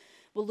Advocate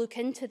will look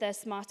into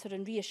this matter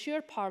and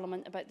reassure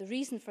Parliament about the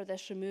reason for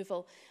this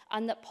removal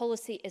and that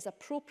policy is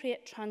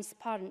appropriate,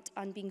 transparent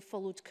and being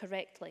followed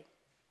correctly.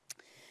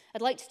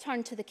 I'd like to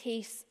turn to the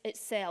case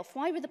itself.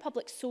 Why were the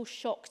public so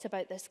shocked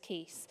about this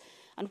case?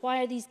 And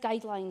why are these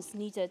guidelines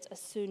needed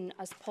as soon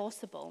as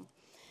possible?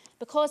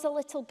 Because a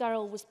little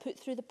girl was put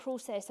through the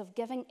process of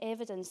giving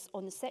evidence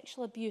on the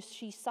sexual abuse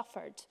she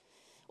suffered,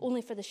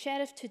 only for the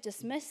Sheriff to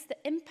dismiss the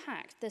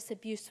impact this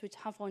abuse would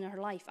have on her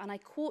life. And I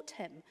quote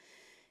him,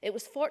 "It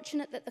was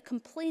fortunate that the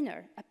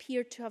complainer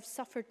appeared to have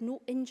suffered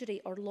no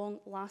injury or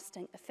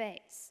long-lasting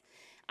effects."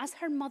 As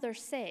her mother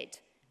said,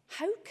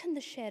 how can the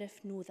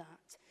Sheriff know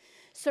that?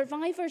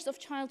 Survivors of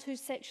childhood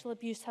sexual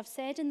abuse have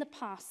said in the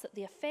past that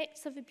the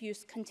effects of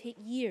abuse can take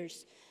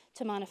years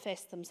to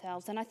manifest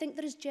themselves, and I think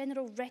there is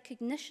general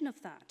recognition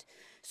of that.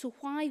 So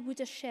why would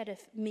a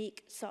Sheriff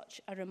make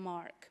such a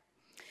remark?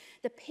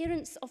 The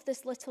parents of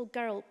this little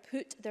girl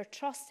put their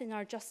trust in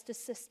our justice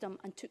system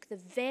and took the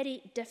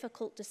very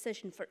difficult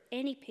decision for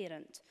any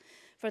parent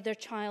for their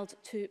child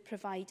to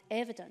provide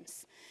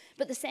evidence.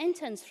 But the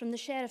sentence from the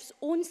Sheriff's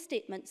own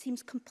statement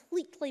seems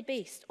completely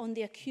based on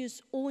the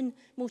accused's own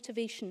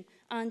motivation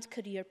and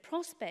career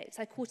prospects.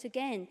 I quote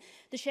again,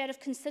 "The Sheriff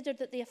considered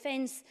that the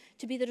offence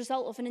to be the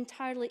result of an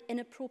entirely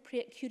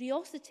inappropriate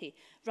curiosity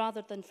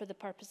rather than for the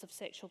purpose of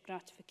sexual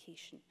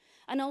gratification."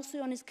 And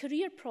also on his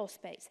career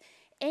prospects,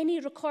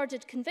 any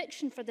recorded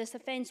conviction for this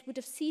offence would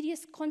have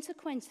serious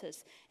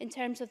consequences in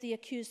terms of the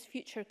accused's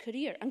future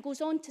career, and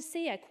goes on to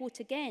say, I quote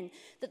again,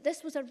 that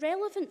this was a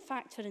relevant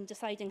factor in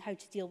deciding how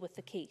to deal with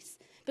the case,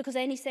 because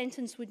any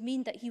sentence would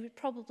mean that he would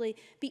probably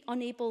be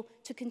unable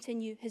to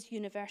continue his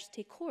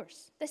university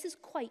course. This is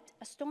quite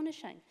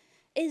astonishing.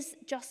 Is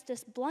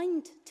justice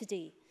blind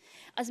today?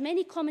 As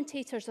many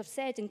commentators have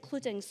said,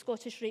 including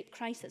Scottish Rape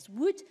Crisis,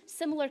 would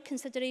similar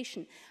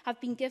consideration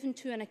have been given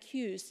to an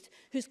accused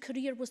whose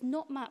career was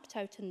not mapped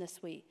out in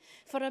this way,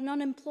 for an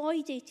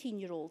unemployed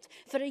 18-year-old,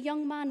 for a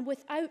young man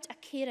without a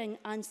caring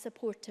and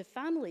supportive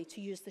family,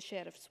 to use the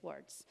Sheriff's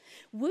words?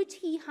 Would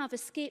he have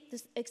escaped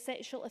the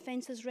sexual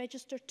offences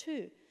register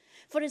too?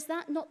 For is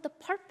that not the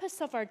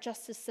purpose of our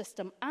justice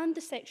system and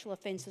the sexual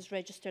offences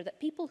register,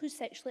 that people who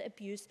sexually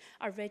abuse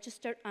are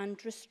registered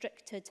and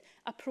restricted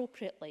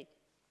appropriately?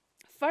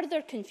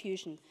 Further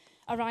confusion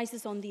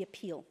arises on the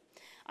appeal.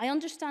 I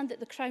understand that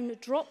the Crown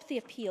dropped the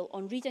appeal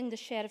on reading the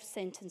Sheriff's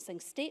sentencing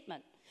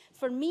statement.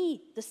 For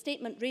me, the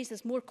statement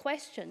raises more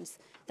questions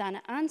than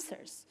it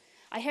answers.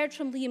 I heard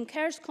from Liam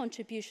Kerr's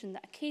contribution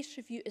that a case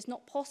review is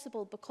not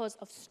possible because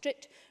of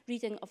strict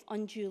reading of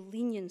undue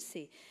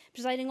leniency.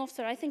 Presiding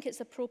Officer, I think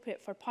it's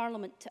appropriate for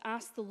Parliament to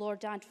ask the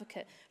Lord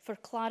Advocate for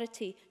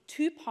clarity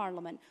to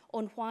Parliament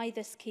on why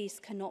this case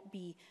cannot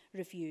be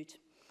reviewed.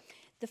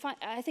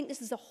 I think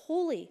this is a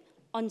wholly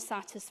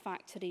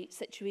unsatisfactory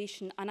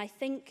situation, and I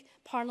think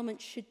Parliament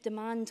should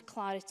demand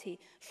clarity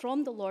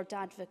from the Lord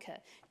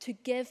Advocate to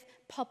give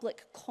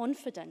public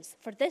confidence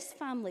for this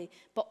family,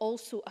 but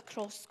also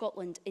across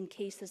Scotland in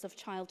cases of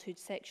childhood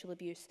sexual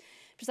abuse.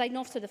 Presiding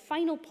Officer, the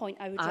final point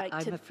I would like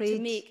to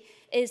make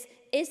is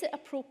it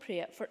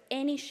appropriate for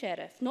any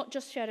sheriff, not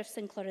just Sheriff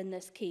Sinclair in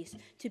this case,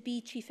 to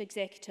be Chief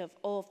Executive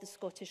of the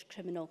Scottish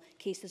Criminal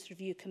Cases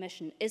Review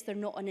Commission? Is there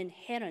not an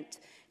inherent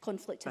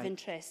conflict of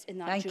interest in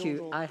that dual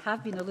role? I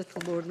have been a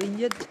little more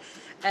lenient,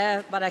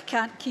 but I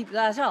can't keep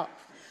that up.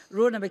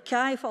 Rona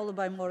Mackay, followed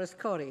by Maurice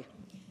Corrie.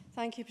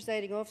 Thank you,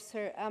 Presiding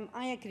Officer.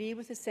 I agree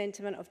with the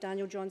sentiment of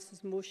Daniel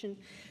Johnston's motion.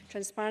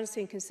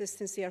 Transparency and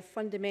consistency are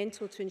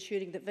fundamental to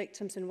ensuring that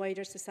victims and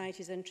wider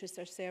society's interests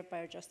are served by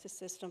our justice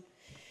system.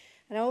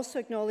 And I also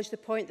acknowledge the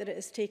point that it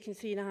has taken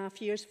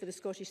 3.5 years for the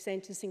Scottish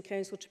Sentencing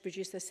Council to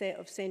produce a set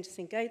of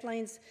sentencing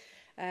guidelines,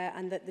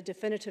 and that the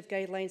definitive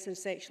guidelines on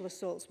sexual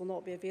assaults will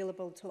not be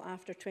available until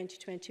after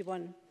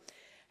 2021.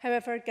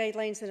 However,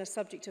 guidelines on a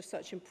subject of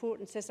such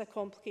importance is a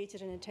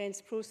complicated and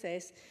intense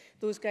process.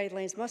 Those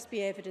guidelines must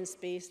be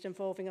evidence-based,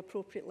 involving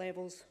appropriate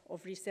levels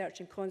of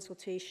research and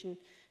consultation,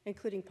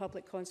 including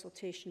public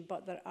consultation,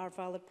 but there are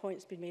valid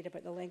points being made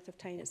about the length of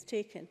time it's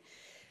taken.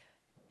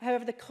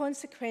 However, the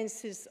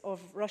consequences of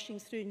rushing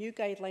through new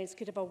guidelines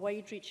could have a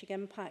wide-reaching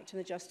impact on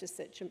the justice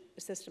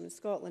system in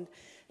Scotland.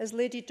 As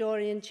Lady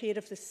Dorian, Chair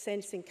of the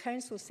Sentencing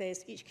Council,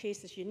 says, each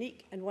case is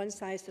unique and one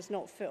size does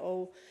not fit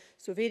all,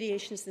 so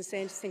variations in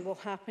sentencing will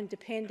happen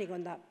depending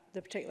on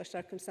the particular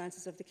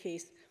circumstances of the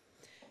case.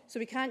 So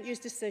we can't use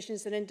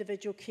decisions in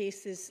individual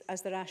cases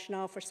as the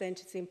rationale for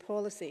sentencing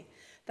policy.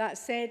 That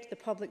said, the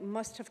public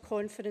must have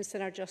confidence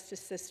in our justice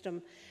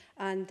system,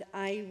 and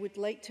I would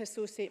like to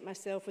associate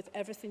myself with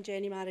everything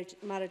Jenny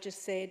Marra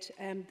just said.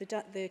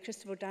 The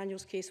Christopher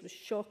Daniels case was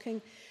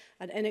shocking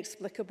and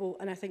inexplicable,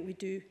 and I think we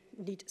do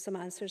need some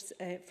answers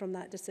from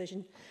that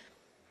decision.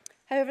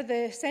 However,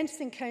 the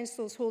Sentencing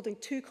Council is holding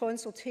 2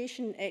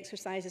 consultation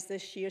exercises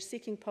this year,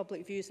 seeking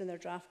public views on their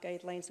draft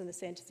guidelines on the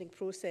sentencing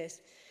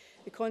process.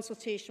 The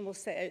consultation will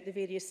set out the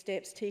various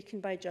steps taken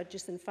by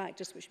judges and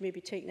factors which may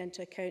be taken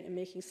into account in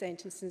making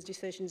sentencing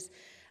decisions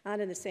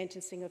and in the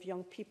sentencing of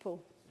young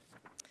people.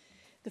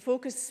 The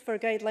focus for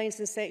guidelines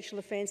on sexual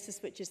offences,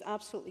 which is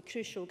absolutely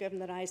crucial given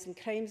the rise in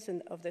crimes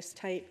of this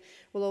type,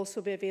 will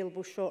also be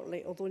available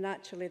shortly, although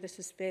naturally this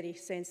is a very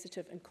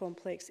sensitive and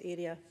complex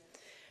area.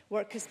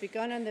 Work has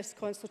begun on this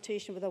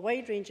consultation with a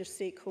wide range of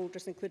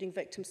stakeholders, including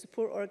victim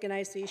support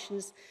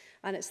organisations,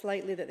 and it's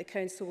likely that the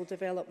Council will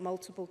develop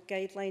multiple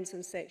guidelines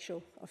on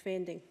sexual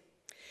offending.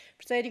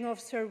 Presiding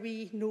Officer,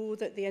 we know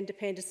that the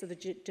independence of the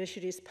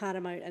judiciary is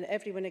paramount, and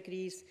everyone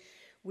agrees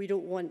we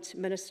don't want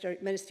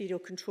ministerial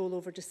control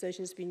over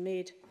decisions being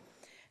made.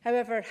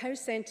 However, how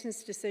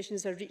sentence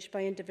decisions are reached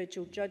by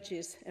individual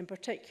judges, in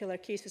particular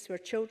cases where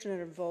children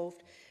are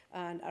involved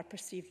and are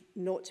perceived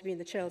not to be in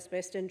the child's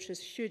best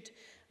interest, should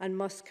and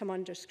must come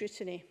under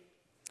scrutiny.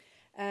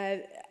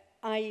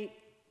 I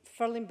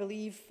firmly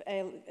believe,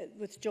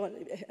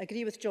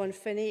 agree with John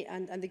Finney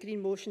and the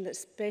Green motion that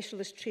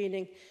specialist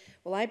training,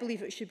 well, I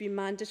believe it should be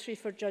mandatory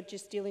for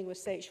judges dealing with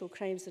sexual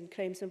crimes and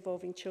crimes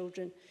involving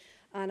children,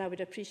 and I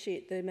would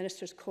appreciate the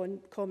Minister's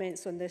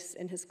comments on this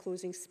in his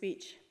closing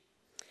speech.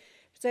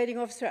 Presiding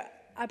Officer,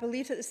 I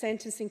believe that the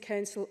Sentencing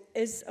Council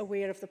is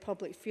aware of the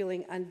public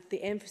feeling and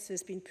the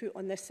emphasis being put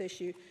on this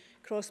issue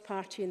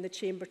cross-party in the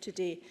Chamber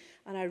today,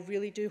 and I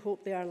really do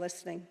hope they are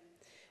listening.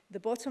 The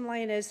bottom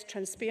line is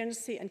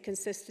transparency and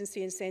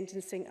consistency in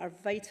sentencing are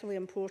vitally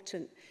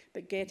important,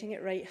 but getting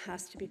it right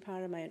has to be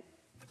paramount.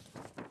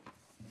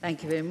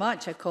 Thank you very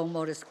much. I call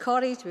Maurice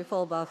Corrie to be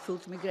followed by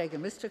Fulton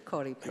McGregor. Mr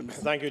Corrie, please.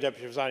 Thank you,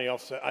 Deputy Presiding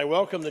Officer. I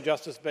welcome the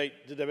justice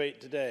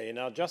debate today. And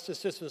our justice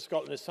system in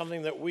Scotland is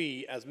something that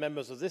we, as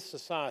members of this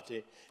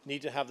society,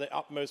 need to have the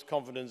utmost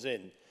confidence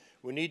in.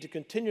 We need to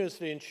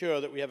continuously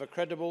ensure that we have a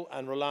credible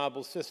and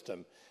reliable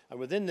system. And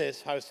within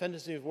this, how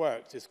sentencing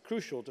works is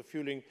crucial to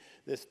fueling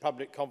this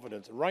public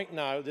confidence. Right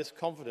now, this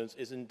confidence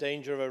is in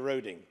danger of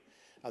eroding.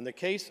 And the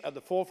case at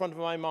the forefront of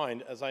my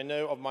mind, as I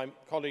know of my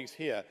colleagues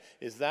here,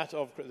 is that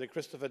of the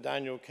Christopher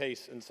Daniel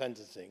case and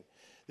sentencing.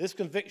 This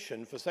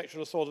conviction for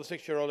sexual assault of a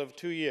 6-year-old over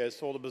 2 years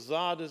saw the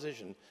bizarre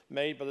decision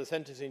made by the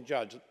sentencing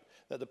judge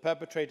that the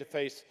perpetrator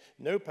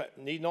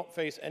need not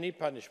face any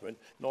punishment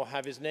nor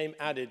have his name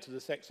added to the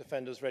sex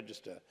offenders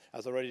register,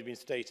 as already been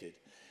stated.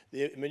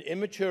 The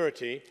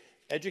immaturity,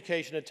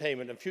 education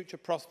attainment and future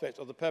prospects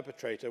of the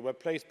perpetrator were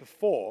placed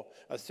before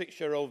a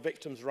 6-year-old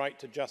victim's right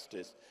to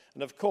justice.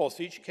 And of course,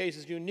 each case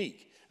is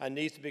unique and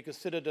needs to be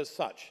considered as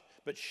such.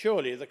 But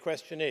surely the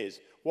question is,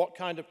 what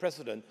kind of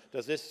precedent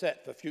does this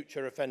set for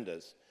future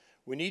offenders?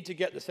 We need to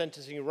get the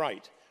sentencing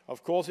right.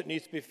 Of course, it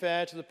needs to be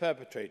fair to the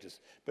perpetrators,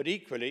 but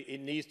equally,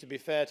 it needs to be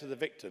fair to the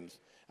victims.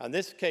 And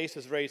this case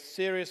has raised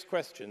serious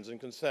questions and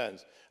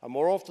concerns, and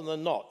more often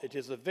than not, it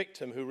is the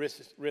victim who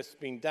risks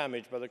being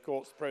damaged by the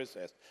court's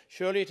process.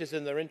 Surely it is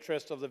in the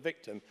interest of the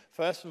victim,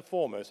 first and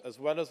foremost, as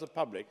well as the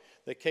public,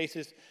 that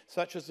cases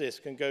such as this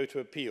can go to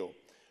appeal.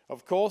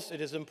 Of course,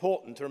 it is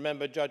important to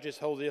remember judges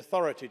hold the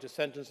authority to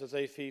sentence as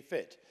they see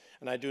fit,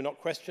 and I do not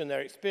question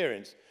their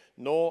experience,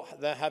 nor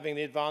their having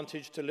the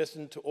advantage to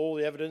listen to all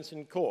the evidence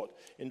in court,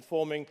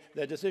 informing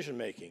their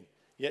decision-making.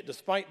 Yet,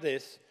 despite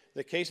this,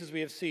 the cases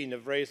we have seen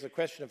have raised the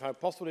question of how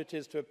possible it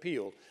is to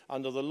appeal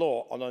under the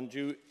law on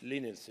undue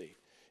leniency.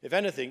 If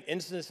anything,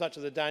 instances such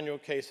as the Daniel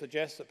case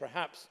suggest that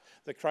perhaps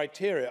the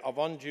criteria of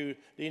undue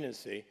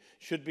leniency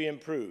should be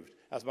improved,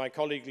 as my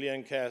colleague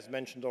Leon Kerr has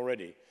mentioned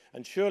already.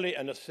 And surely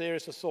a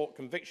serious assault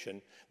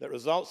conviction that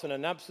results in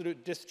an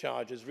absolute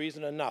discharge is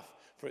reason enough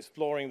for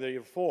exploring the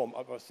reform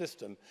of a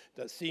system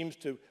that seems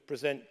to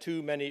present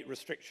too many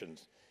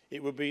restrictions.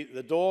 It will be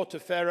the door to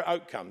fairer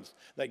outcomes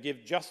that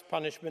give just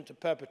punishment to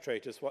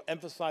perpetrators while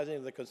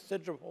emphasising the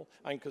considerable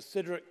and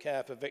considerate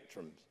care for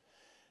victims.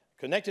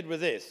 Connected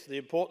with this, the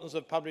importance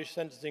of published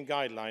sentencing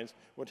guidelines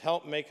would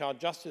help make our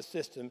justice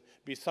system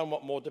be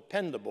somewhat more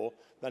dependable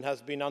than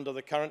has been under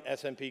the current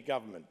SNP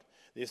government.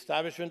 The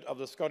establishment of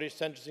the Scottish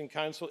Sentencing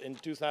Council in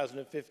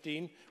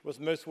 2015 was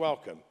most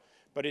welcome,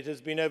 but it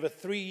has been over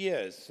 3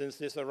 years since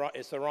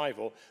its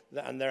arrival,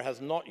 and there has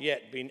not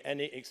yet been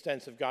any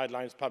extensive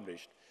guidelines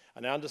published.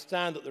 And I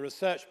understand that the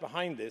research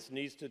behind this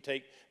needs to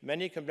take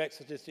many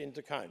complexities into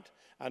account.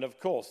 And of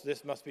course,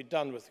 this must be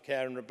done with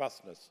care and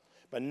robustness.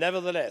 But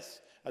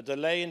nevertheless, a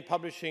delay in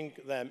publishing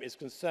them is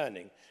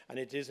concerning. And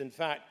it is the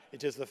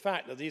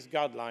fact that these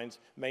guidelines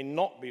may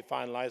not be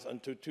finalised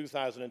until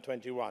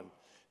 2021.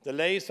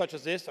 Delays such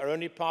as this are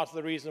only part of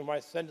the reason why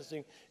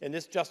sentencing in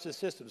this justice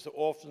system so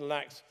often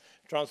lacks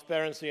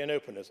transparency and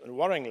openness. And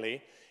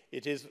worryingly,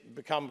 it has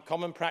become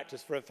common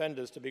practice for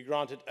offenders to be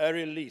granted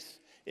early release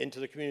into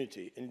the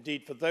community.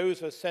 Indeed, for those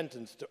who are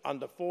sentenced to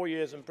under 4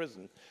 years in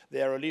prison,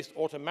 they are released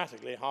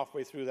automatically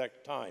halfway through their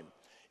time.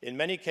 In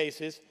many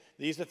cases,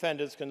 these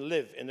offenders can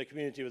live in the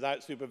community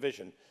without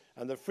supervision,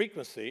 and the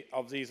frequency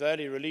of these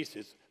early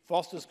releases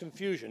fosters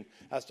confusion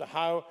as to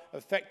how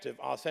effective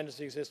our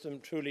sentencing system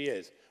truly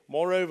is.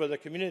 Moreover, the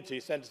community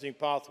sentencing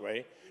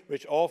pathway,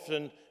 which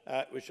often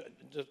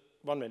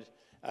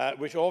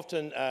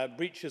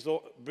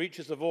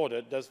breaches of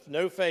order, does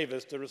no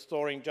favours to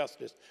restoring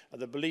justice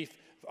and the belief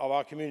of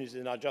our communities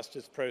in our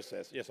justice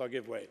process. Yes, I'll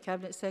give way.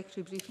 Cabinet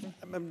Secretary, briefly.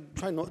 I'm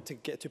trying not to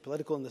get too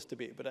political in this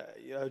debate, but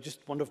I just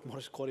wonder if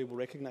Maurice Corrie will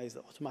recognise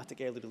that automatic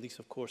early release,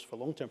 of course, for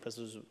long-term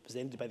prisoners was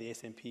ended by the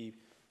SNP.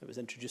 It was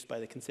introduced by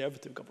the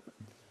Conservative government.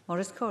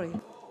 Maurice Corrie.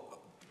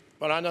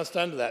 Well, I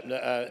understand that,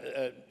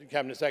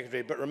 Cabinet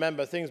Secretary, but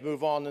remember, things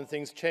move on and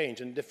things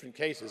change in different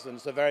cases, and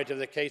the severity of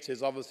the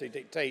cases obviously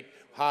dictate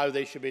how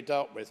they should be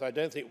dealt with. So I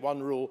don't think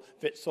one rule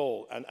fits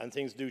all, and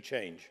things do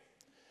change.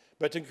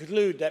 But to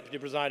conclude, Deputy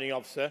Presiding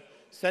Officer,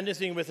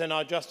 sentencing within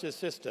our justice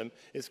system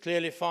is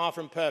clearly far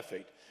from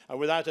perfect, and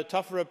without a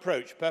tougher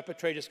approach,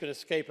 perpetrators can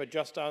escape a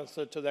just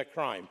answer to their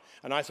crime.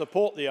 And I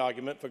support the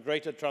argument for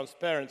greater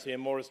transparency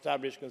and more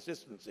established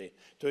consistency.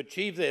 To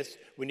achieve this,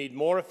 we need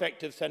more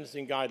effective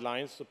sentencing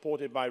guidelines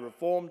supported by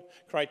reformed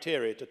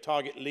criteria to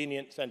target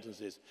lenient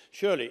sentences.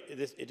 Surely,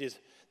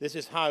 this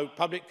is how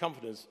public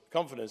confidence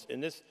in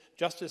this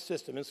justice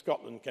system in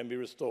Scotland can be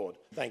restored.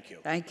 Thank you.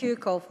 Thank you.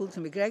 Call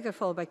Fulton McGregor,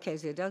 followed by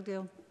Kezia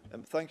Dugdale.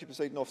 Thank you,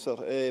 Presiding Officer.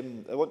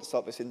 I want to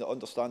start by saying that I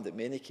understand that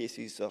many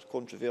cases are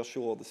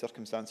controversial or the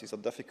circumstances are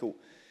difficult,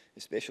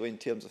 especially in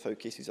terms of how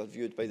cases are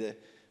viewed by the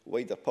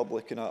wider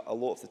public and a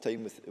lot of the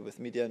time with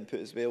media input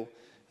as well.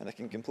 And I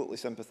can completely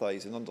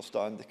sympathise and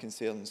understand the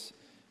concerns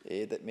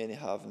that many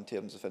have in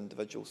terms of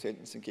individual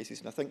sentencing cases.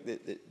 And I think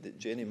that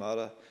Jenny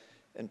Mara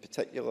in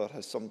particular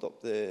has summed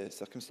up the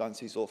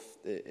circumstances of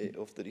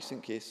the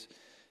recent case,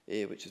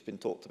 which has been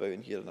talked about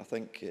in here. And I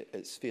think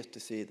it's fair to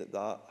say that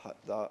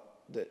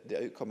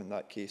the outcome in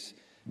that case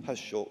has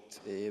shocked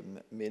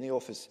many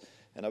of us.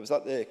 And I was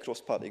at the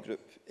cross-party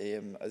group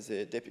as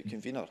a deputy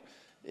convener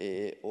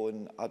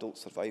on adult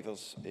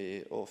survivors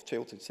of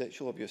childhood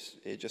sexual abuse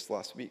just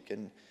last week,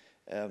 and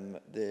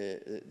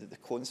the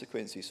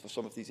consequences for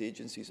some of these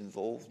agencies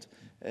involved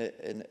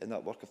in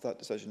that work of that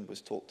decision was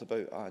talked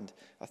about. And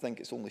I think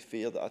it's only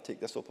fair that I take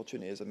this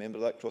opportunity as a member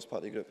of that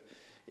cross-party group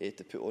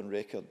to put on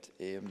record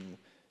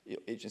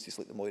agencies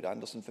like the Moira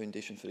Anderson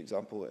Foundation, for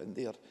example, and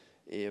their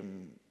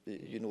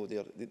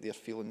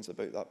feelings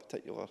about that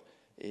particular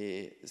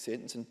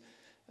sentencing.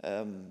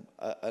 And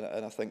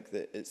I think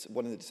that it's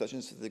one of the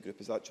decisions of the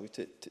group is actually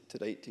to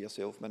write to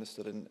yourself,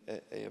 Minister, and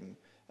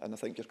I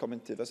think you're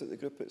coming to visit the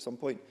group at some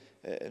point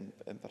and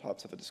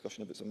perhaps have a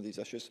discussion about some of these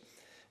issues.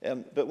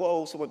 But what I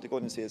also want to go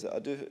on and say is that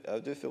I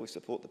do fully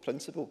support the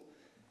principle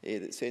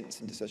that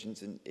sentencing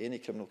decisions in any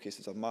criminal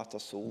cases are matter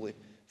solely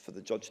for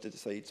the judge to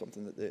decide,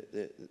 something that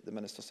the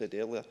Minister said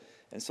earlier.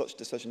 And such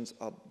decisions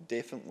are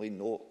definitely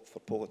not for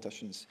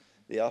politicians.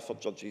 They are for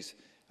judges,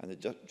 and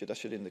the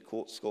judiciary and the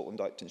Courts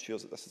Scotland Act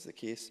ensures that this is the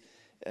case.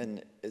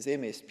 And as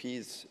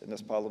MSPs in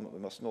this Parliament, we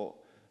must not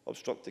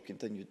obstruct the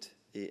continued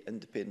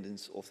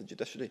independence of the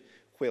judiciary.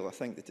 While I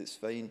think that it's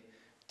fine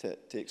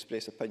to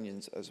express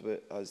opinions as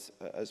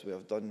we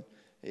have done,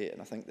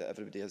 and I think that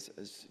everybody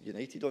is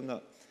united on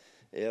that.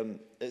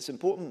 It's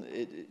important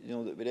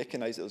that we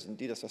recognise that there's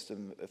indeed a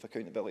system of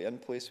accountability in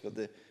place where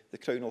the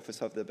Crown Office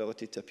have the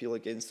ability to appeal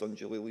against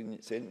unduly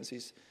lenient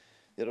sentences.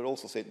 There are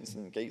also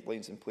sentencing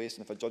guidelines in place,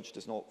 and if a judge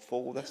does not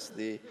follow this,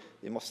 they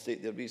must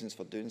state their reasons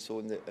for doing so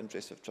in the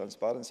interest of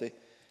transparency.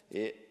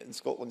 In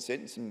Scotland,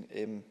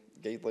 sentencing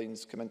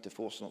guidelines came into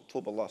force in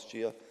October last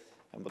year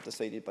and were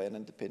decided by an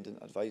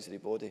independent advisory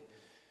body.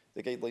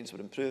 The guidelines were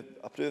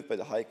approved by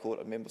the High Court,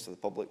 and members of the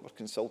public were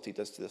consulted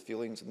as to their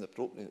feelings and the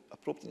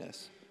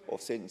appropriateness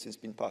of sentences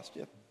being passed.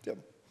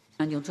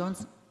 Daniel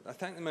Johnson. I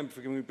thank the member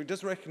for giving me, but he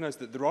does recognise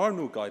that there are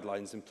no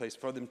guidelines in place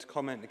for them to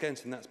comment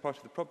against, and that's part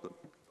of the problem.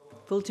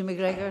 Fulton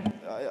McGregor.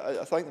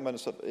 I thank the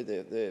Minister.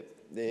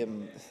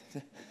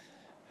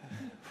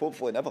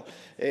 Hopefully never.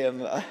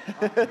 I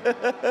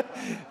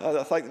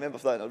thank the member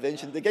for that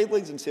intervention. The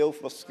guidelines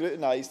themselves were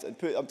scrutinised and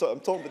put. I'm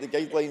talking about the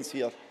guidelines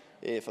here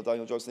for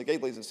Daniel Johnson. The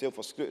guidelines themselves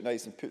were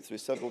scrutinised and put through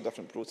several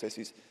different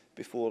processes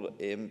before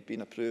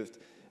being approved.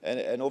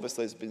 And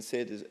obviously, as has been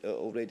said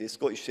already, the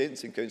Scottish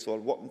Sentencing Council are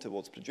working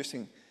towards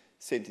producing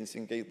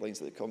sentencing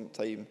guidelines at the current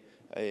time,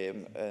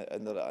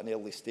 and they're at an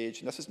early stage.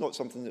 And this is not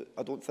something that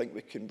I don't think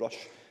we can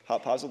rush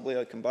haphazardly.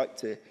 I come back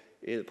to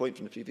the point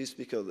from the previous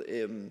speaker,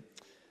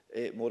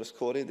 Maurice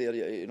Corey. There,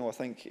 I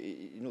think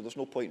there's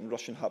no point in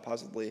rushing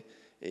haphazardly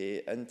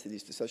into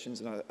these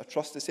decisions, and I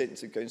trust the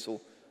Sentencing Council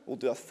will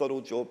do a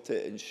thorough job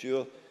to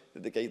ensure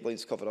that the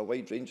guidelines cover a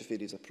wide range of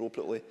areas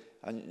appropriately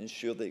and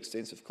ensure that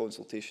extensive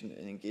consultation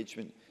and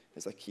engagement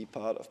is a key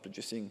part of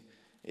producing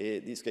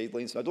these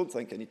guidelines. And I don't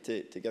think I need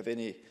to give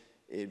any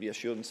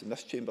reassurance in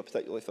this chamber,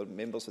 particularly for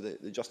members of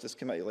the Justice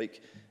Committee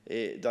like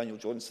Daniel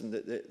Johnson,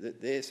 that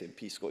the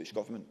SNP Scottish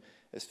Government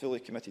is fully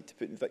committed to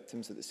putting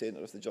victims at the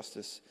centre of the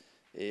justice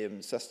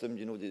system.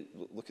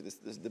 Look at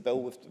the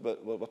bill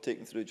we're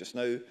taking through just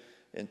now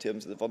in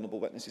terms of the Vulnerable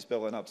Witnesses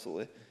Bill, an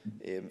absolutely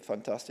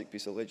fantastic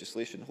piece of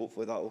legislation.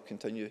 Hopefully that will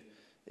continue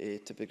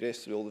to progress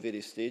through all the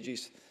various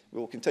stages. We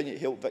will continue to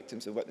help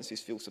victims and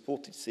witnesses feel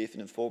supported, safe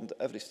and informed at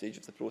every stage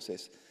of the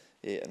process.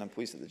 And I'm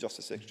pleased that the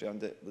Justice Secretary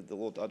and the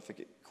Lord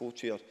Advocate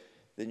co-chair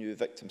the new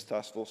Victims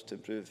Task Force to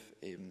improve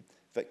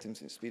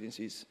victims'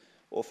 experiences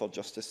of our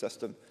justice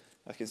system.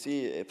 I can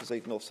see,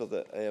 Presiding Officer,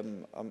 that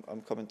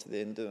I'm coming to the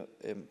end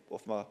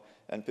of my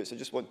inputs. I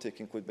just want to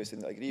conclude by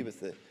saying that I agree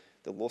with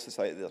the Law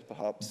Society. There's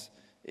perhaps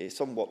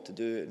some work to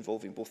do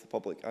involving both the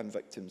public and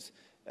victims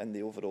in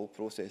the overall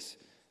process,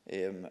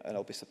 and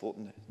I'll be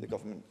supporting the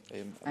Government.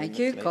 Thank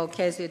you. Call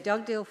Kezia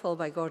Dugdale, followed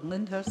by Gordon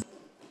Lyndhurst.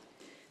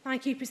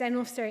 Thank you, President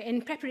Officer.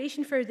 In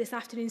preparation for this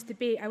afternoon's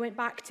debate, I went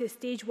back to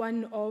stage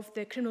 1 of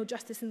the Criminal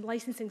Justice and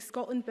Licensing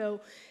Scotland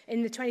Bill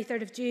in the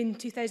 23rd of June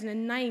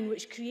 2009,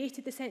 which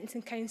created the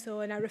Sentencing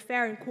Council, and I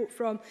refer and quote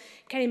from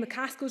Kenny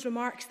McCaskill's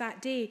remarks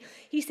that day.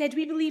 He said,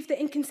 "We believe that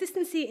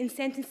inconsistency in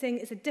sentencing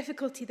is a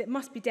difficulty that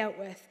must be dealt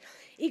with.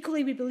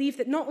 Equally, we believe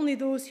that not only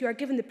those who are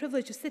given the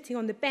privilege of sitting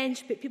on the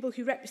bench, but people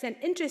who represent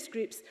interest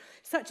groups,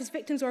 such as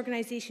victims'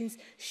 organisations,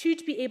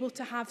 should be able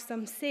to have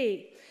some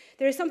say.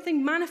 There is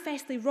something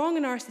manifestly wrong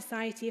in our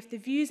society if the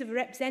views of a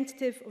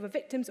representative of a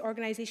victims'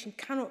 organisation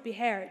cannot be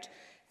heard.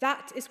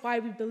 That is why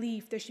we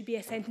believe there should be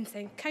a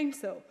sentencing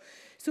council."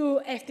 So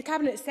if the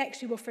Cabinet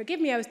Secretary will forgive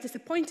me, I was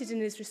disappointed in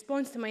his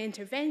response to my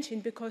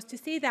intervention, because to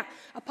say that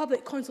a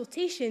public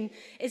consultation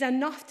is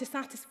enough to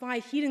satisfy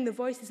hearing the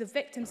voices of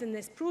victims in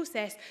this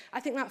process, I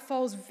think that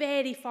falls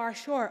very far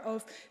short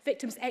of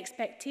victims'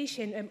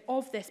 expectation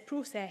of this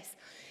process.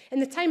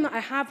 In the time that I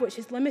have, which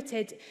is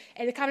limited,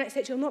 the Cabinet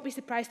Secretary will not be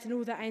surprised to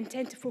know that I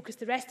intend to focus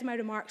the rest of my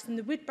remarks on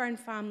the Woodburn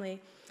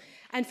family.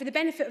 And for the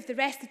benefit of the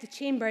rest of the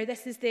chamber,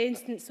 this is the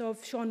instance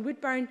of Sean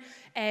Woodburn,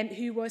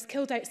 who was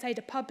killed outside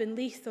a pub in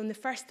Leith on the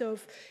 1st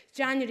of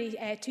January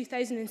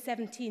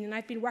 2017. And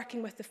I've been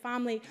working with the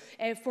family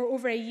for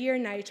over a year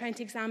now, trying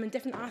to examine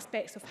different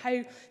aspects of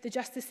how the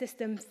justice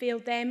system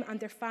failed them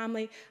and their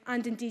family,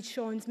 and indeed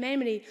Sean's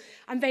memory.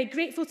 I'm very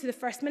grateful to the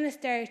First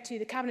Minister, to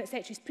the Cabinet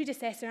Secretary's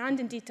predecessor, and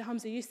indeed to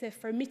Hamza Youssef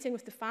for meeting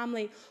with the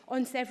family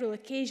on several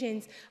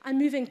occasions and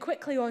moving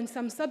quickly on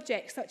some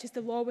subjects, such as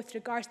the law with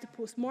regards to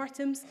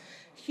post-mortems.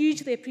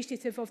 Hugely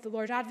appreciative of the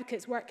Lord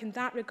Advocate's work in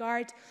that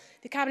regard.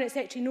 The Cabinet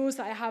Secretary knows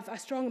that I have a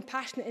strong and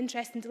passionate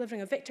interest in delivering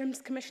a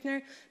Victims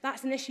Commissioner.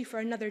 That's an issue for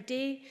another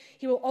day.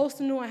 He will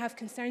also know I have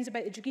concerns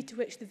about the degree to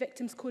which the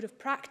Victims Code of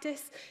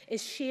Practice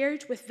is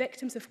shared with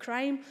victims of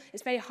crime.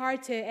 It's very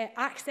hard to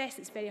access,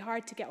 it's very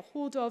hard to get a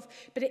hold of,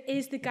 but it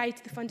is the guide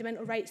to the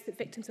fundamental rights that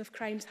victims of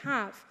crimes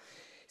have.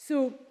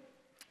 So,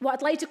 what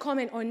I'd like to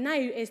comment on now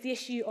is the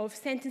issue of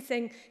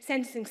sentencing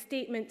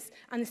statements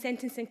and the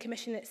Sentencing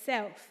Commission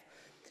itself.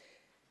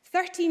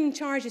 13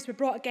 charges were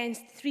brought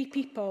against 3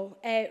 people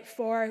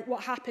for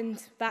what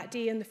happened that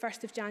day on the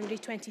 1st of January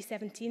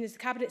 2017. As the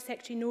Cabinet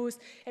Secretary knows,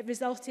 it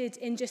resulted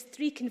in just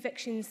 3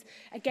 convictions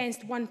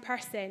against 1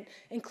 person,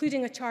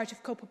 including a charge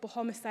of culpable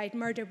homicide.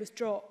 Murder was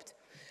dropped.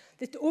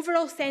 The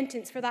overall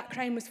sentence for that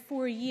crime was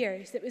 4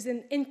 years. It was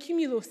an in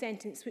cumulo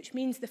sentence, which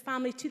means the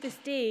family to this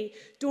day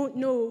don't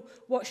know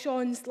what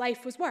Sean's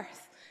life was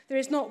worth. There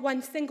is not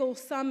one single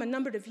sum, a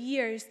number of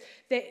years,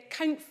 that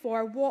count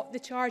for what the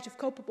charge of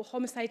culpable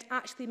homicide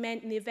actually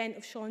meant in the event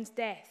of Sean's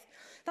death.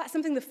 That's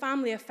something the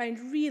family have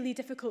found really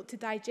difficult to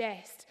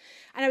digest.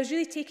 And I was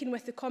really taken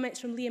with the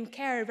comments from Liam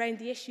Kerr around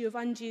the issue of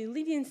undue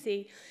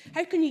leniency.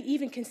 How can you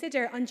even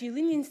consider undue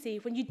leniency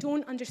when you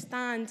don't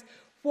understand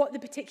what the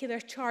particular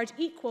charge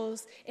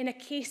equals in a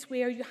case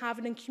where you have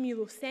an in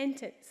cumulo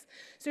sentence?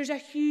 So there's a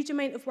huge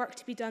amount of work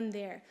to be done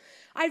there.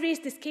 I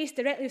raised this case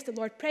directly with the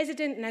Lord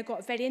President, and I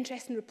got a very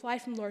interesting reply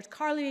from Lord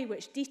Carloway,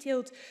 which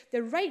detailed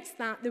the rights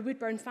that the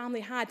Woodburn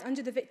family had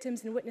under the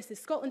Victims and Witnesses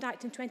Scotland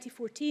Act in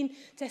 2014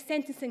 to a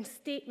sentencing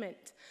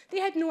statement. They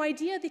had no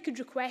idea they could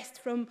request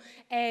from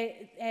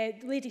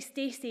Lady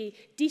Stacey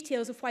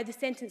details of why the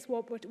sentence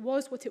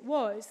was what it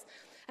was.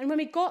 And when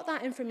we got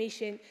that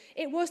information,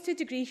 it was to a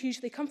degree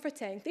hugely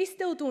comforting. They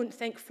still don't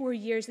think 4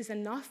 years is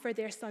enough for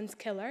their son's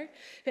killer,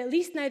 but at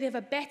least now they have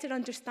a better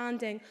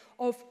understanding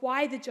of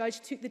why the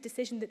judge took the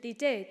decision that they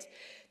did.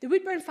 The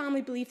Woodburn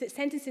family believe that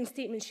sentencing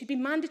statements should be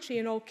mandatory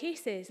in all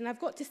cases, and I've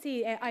got to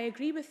say I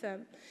agree with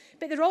them.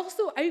 But they're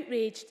also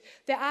outraged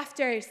that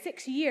after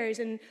 6 years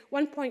and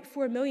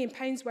 £1.4 million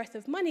worth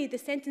of money, the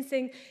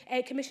Sentencing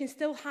Commission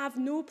still have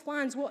no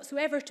plans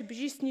whatsoever to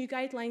produce new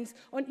guidelines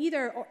on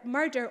either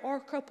murder or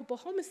culpable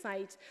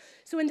homicide.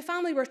 So when the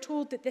family were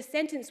told that the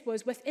sentence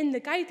was within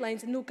the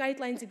guidelines and no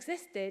guidelines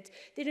existed,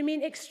 they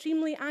remain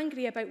extremely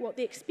angry about what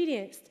they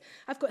experienced.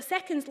 I've got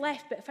seconds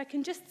left, but if I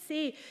can just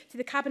say to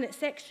the Cabinet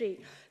Secretary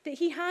that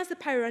he has the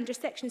power under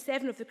Section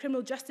 7 of the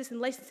Criminal Justice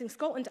and Licensing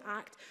Scotland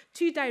Act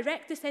to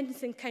direct the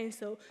Sentencing Council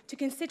to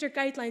consider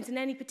guidelines in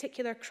any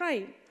particular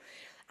crime.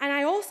 And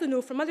I also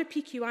know from other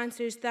PQ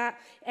answers that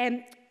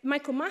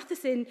Michael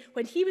Matheson,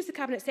 when he was the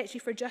Cabinet Secretary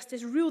for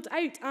Justice, ruled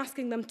out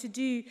asking them to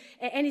do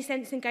any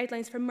sentencing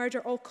guidelines for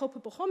murder or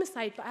culpable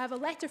homicide. But I have a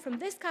letter from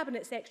this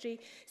Cabinet Secretary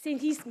saying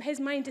his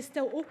mind is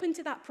still open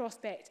to that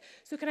prospect.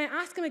 So can I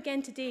ask him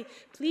again today,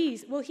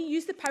 please, will he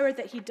use the power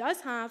that he does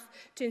have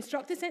to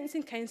instruct the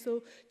Sentencing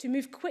Council to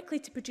move quickly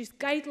to produce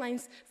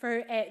guidelines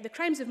for the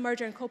crimes of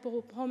murder and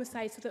culpable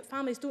homicide so that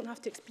families don't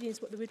have to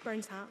experience what the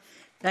Woodburns have?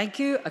 Thank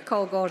you. I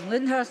call Gordon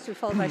Lyndhurst,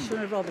 followed by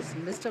Shona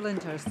Robertson. Mr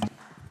Lyndhurst.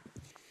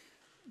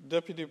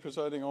 Deputy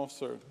Presiding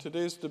Officer,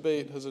 today's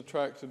debate has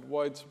attracted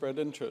widespread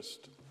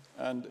interest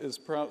and is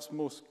perhaps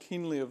most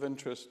keenly of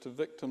interest to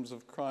victims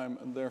of crime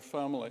and their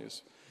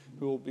families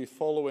who will be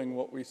following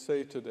what we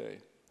say today.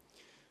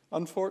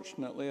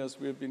 Unfortunately, as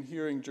we have been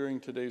hearing during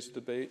today's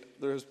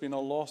debate, there has been a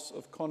loss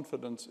of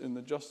confidence in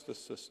the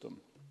justice system.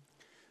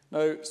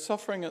 Now,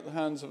 suffering at the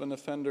hands of an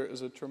offender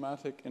is a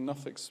traumatic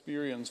enough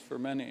experience for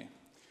many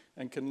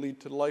and can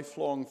lead to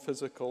lifelong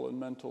physical and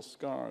mental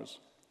scars.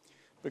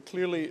 But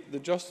clearly, the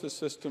justice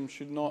system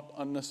should not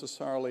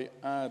unnecessarily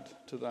add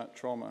to that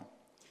trauma.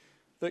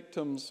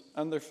 Victims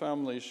and their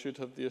families should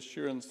have the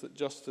assurance that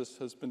justice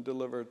has been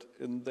delivered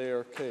in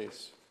their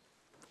case,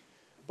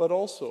 but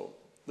also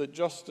that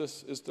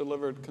justice is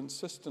delivered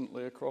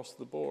consistently across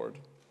the board,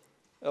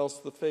 else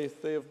the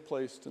faith they have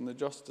placed in the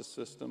justice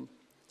system,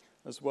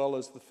 as well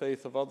as the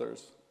faith of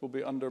others, will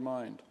be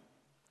undermined.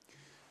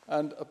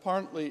 And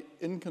apparently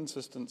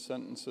inconsistent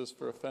sentences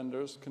for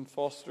offenders can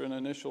foster an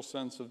initial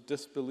sense of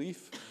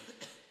disbelief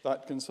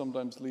that can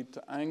sometimes lead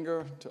to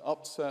anger, to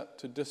upset,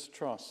 to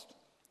distrust.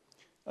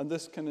 And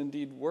this can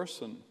indeed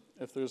worsen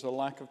if there's a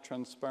lack of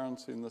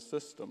transparency in the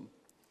system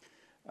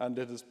and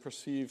it is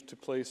perceived to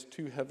place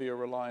too heavy a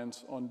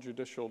reliance on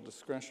judicial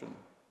discretion.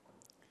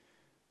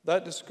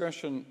 That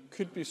discretion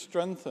could be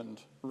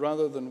strengthened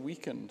rather than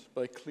weakened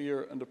by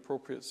clear and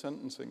appropriate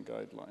sentencing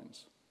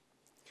guidelines.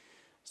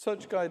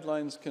 Such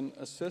guidelines can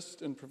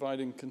assist in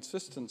providing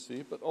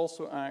consistency, but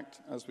also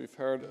act, as we've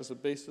heard, as a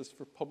basis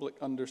for public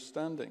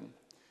understanding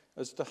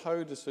as to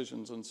how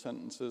decisions on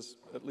sentences,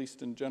 at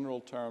least in general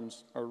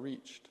terms, are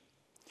reached.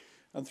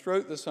 And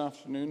throughout this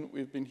afternoon,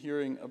 we've been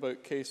hearing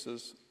about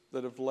cases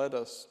that have led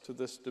us to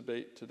this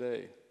debate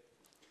today.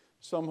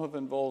 Some have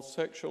involved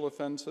sexual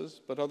offences,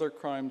 but other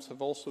crimes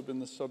have also been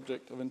the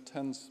subject of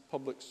intense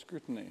public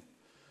scrutiny,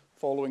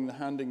 following the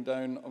handing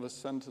down of a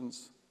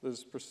sentence that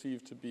is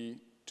perceived to be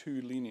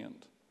too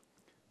lenient.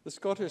 The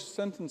Scottish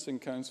Sentencing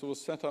Council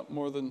was set up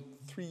more than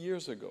 3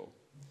 years ago,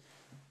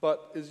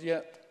 but is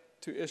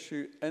yet to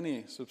issue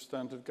any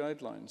substantive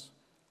guidelines.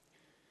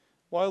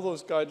 While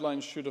those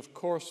guidelines should, of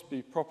course,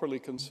 be properly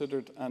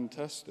considered and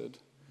tested,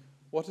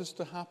 what is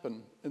to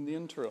happen in the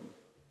interim?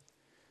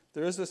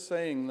 There is a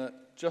saying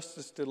that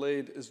justice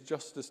delayed is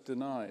justice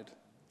denied.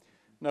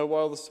 Now,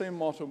 while the same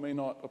motto may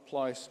not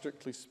apply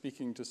strictly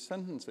speaking to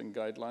sentencing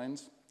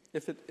guidelines,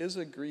 if it is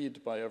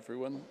agreed by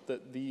everyone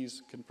that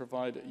these can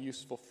provide a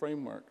useful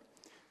framework,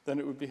 then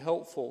it would be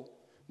helpful,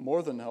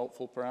 more than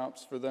helpful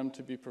perhaps, for them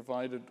to be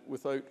provided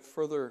without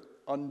further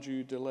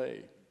undue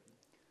delay.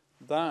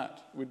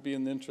 That would be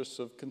in the interests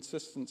of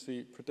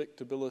consistency,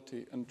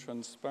 predictability, and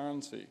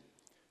transparency,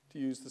 to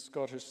use the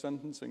Scottish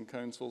Sentencing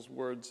Council's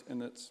words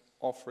in its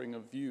offering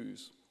of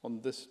views on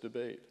this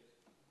debate.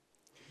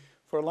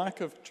 For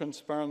lack of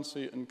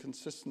transparency and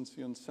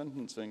consistency in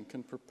sentencing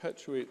can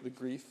perpetuate the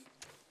grief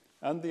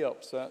and the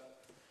upset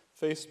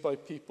faced by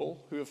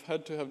people who have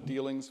had to have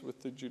dealings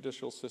with the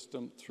judicial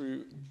system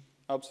through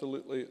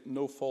absolutely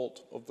no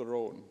fault of their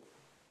own.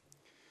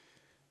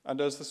 And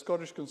as the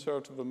Scottish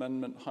Conservative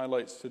Amendment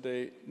highlights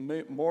today,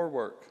 more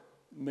work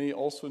may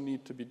also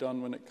need to be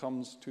done when it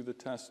comes to the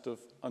test of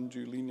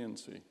undue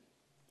leniency.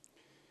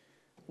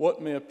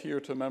 What may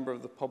appear to a member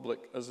of the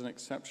public as an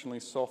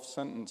exceptionally soft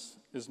sentence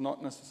is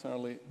not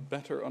necessarily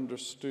better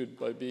understood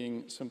by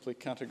being simply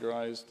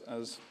categorised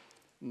as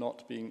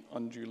not being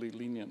unduly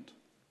lenient.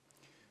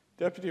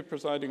 Deputy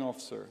Presiding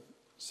Officer,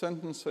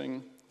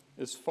 sentencing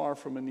is far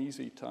from an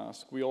easy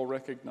task. We all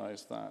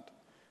recognise that,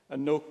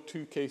 and no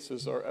two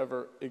cases are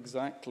ever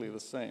exactly the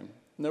same.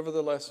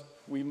 Nevertheless,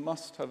 we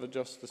must have a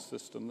justice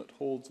system that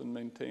holds and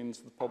maintains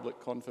the public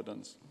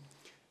confidence,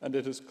 and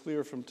it is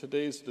clear from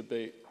today's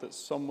debate that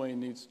some way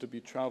needs to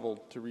be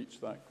travelled to reach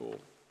that goal.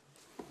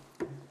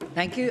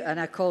 Thank you, and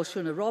I call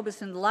Shona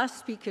Robertson, the last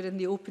speaker in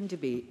the open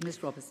debate.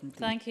 Ms Robertson, please.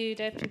 Thank you,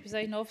 Deputy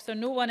Presiding Officer.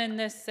 No one in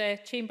this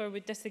chamber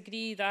would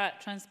disagree that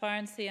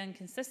transparency and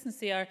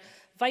consistency are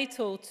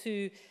vital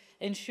to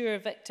ensure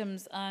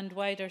victims and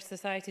wider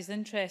society's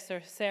interests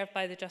are served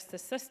by the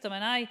justice system.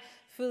 And I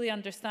fully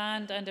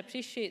understand and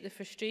appreciate the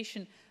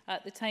frustration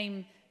at the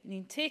time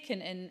being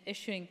taken in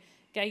issuing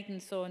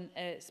guidance on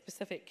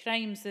specific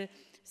crimes. The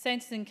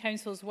Sentencing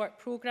Council's work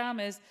programme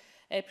is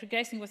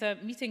progressing with a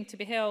meeting to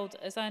be held,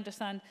 as I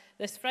understand,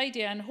 this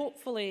Friday, and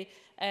hopefully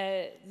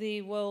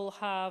they will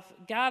have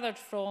gathered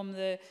from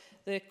the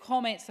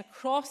comments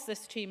across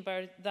this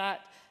chamber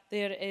that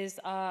there is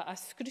a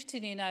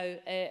scrutiny now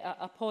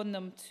upon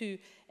them to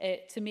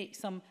make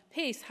some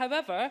pace.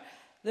 However,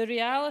 the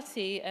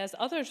reality, as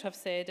others have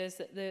said, is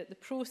that the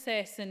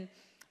process in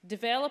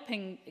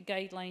developing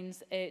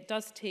guidelines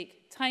does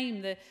take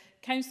time. The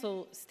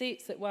Council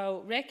states that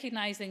while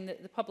recognising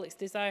that the public's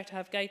desire to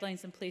have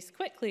guidelines in place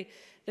quickly,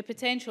 the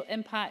potential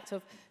impact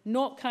of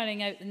not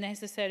carrying out the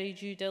necessary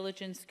due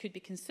diligence could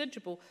be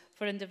considerable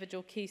for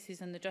individual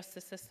cases in the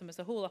justice system as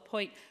a whole, a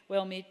point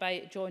well made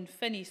by John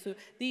Finney. So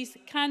these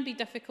can be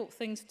difficult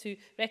things to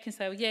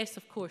reconcile. Yes,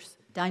 of course.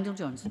 Daniel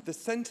Johnson. The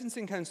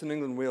Sentencing Council in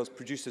England and Wales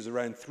produces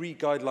around 3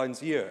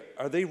 guidelines a year.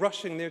 Are they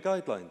rushing their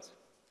guidelines?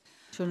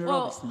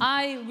 Well,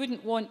 I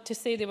wouldn't want to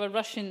say they were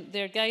rushing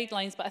their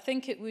guidelines, but I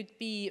think it would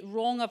be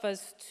wrong of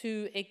us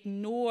to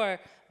ignore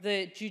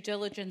the due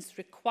diligence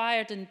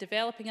required in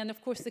developing, and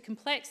of course the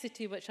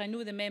complexity, which I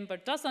know the member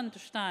does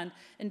understand,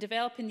 in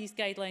developing these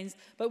guidelines.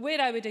 But where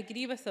I would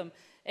agree with them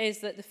is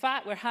that the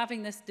fact we're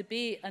having this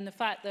debate and the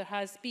fact there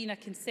has been a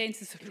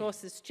consensus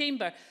across this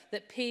chamber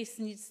that pace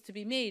needs to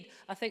be made,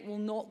 I think will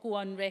not go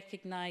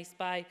unrecognised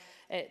by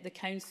the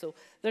Council.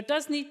 There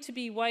does need to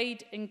be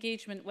wide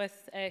engagement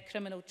with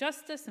criminal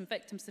justice and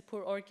victim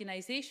support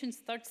organisations,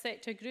 third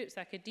sector groups,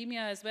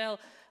 academia, as well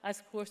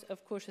as,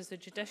 of course, as the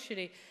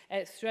judiciary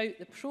throughout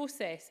the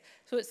process.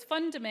 So it's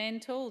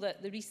fundamental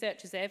that the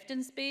research is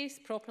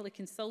evidence-based, properly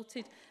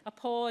consulted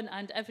upon,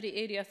 and every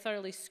area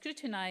thoroughly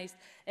scrutinised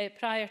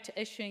prior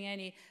to issuing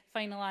any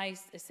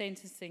finalised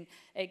sentencing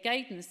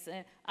guidance.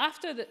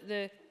 After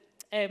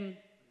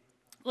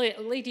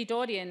Lady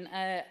Dorian,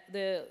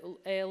 the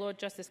Lord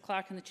Justice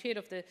Clerk and the Chair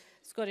of the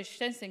Scottish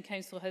Sentencing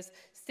Council, has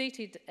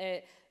stated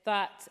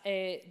that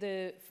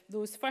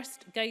those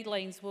first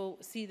guidelines will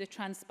see the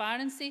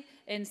transparency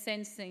in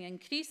sentencing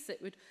increase. It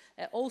would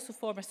also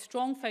form a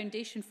strong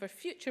foundation for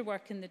future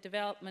work in the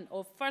development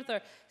of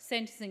further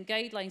sentencing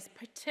guidelines,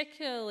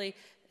 particularly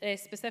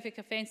specific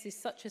offences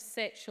such as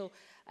sexual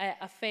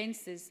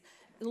offences.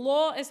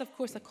 Law is, of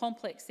course, a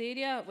complex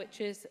area, which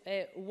is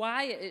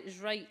why it is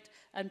right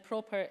and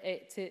proper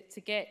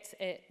to get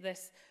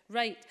this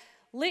right.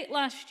 Late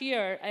last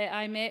year,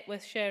 I met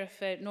with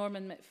Sheriff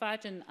Norman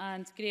McFadden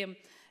and Graham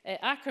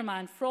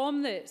Ackerman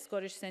from the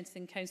Scottish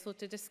Sentencing Council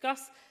to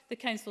discuss the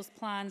Council's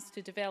plans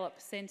to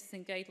develop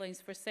sentencing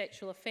guidelines for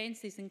sexual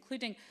offences,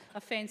 including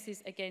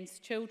offences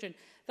against children.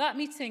 That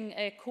meeting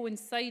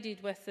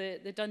coincided with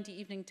the Dundee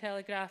Evening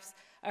Telegraph's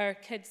Our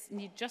Kids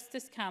Need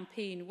Justice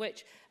campaign,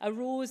 which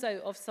arose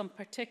out of some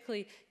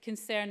particularly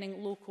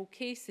concerning local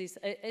cases.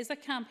 It is a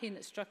campaign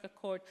that struck a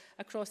chord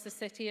across the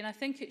city, and I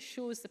think it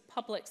shows the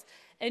public's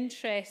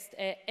interest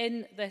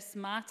in this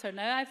matter.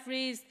 Now, I've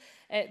raised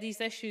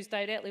these issues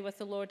directly with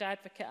the Lord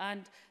Advocate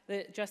and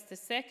the Justice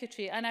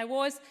Secretary, and I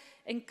was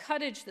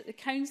encouraged that the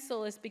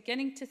Council is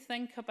beginning to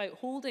think about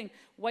holding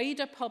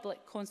wider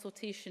public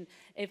consultation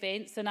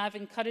events, and I've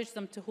encouraged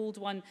them to hold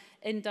one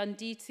in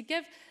Dundee to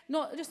give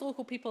not just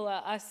local people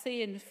a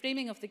say in the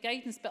framing of the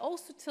guidance, but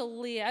also to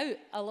lay out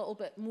a little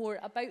bit more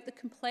about the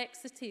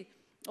complexity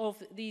of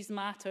these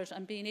matters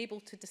and being able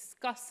to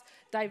discuss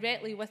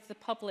directly with the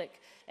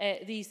public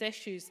these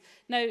issues.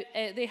 Now,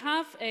 they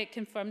have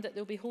confirmed that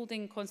they'll be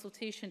holding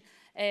consultation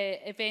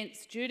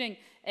events during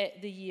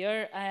the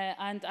year,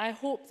 and I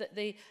hope that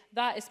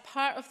that is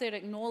part of their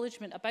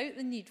acknowledgement about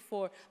the need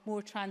for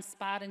more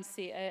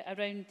transparency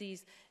around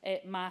these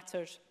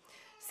matters.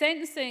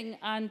 Sentencing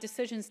and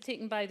decisions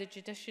taken by the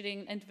judiciary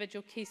in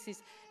individual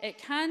cases, it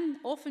can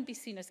often be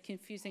seen as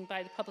confusing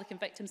by the public and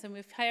victims, and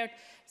we've heard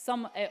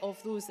some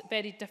of those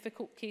very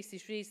difficult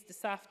cases raised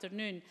this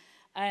afternoon.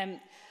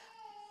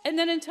 In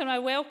the interim, I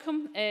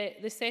welcome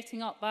the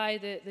setting up by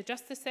the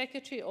Justice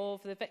Secretary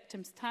of the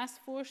Victims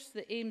Task Force,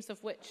 the aims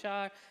of which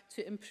are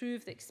to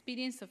improve the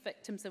experience of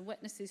victims and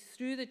witnesses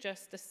through the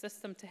justice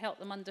system to help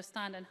them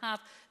understand and have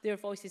their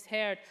voices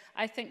heard.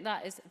 I think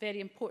that is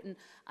very important.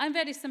 I'm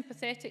very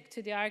sympathetic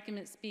to the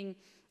arguments being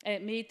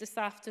made this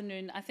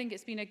afternoon. I think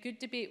it's been a good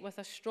debate with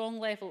a strong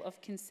level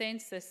of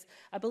consensus.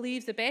 I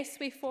believe the best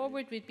way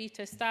forward would be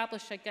to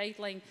establish a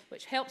guideline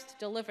which helps to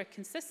deliver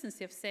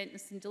consistency of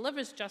sentencing,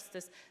 delivers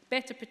justice,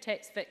 better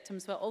protects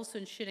victims, while also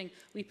ensuring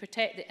we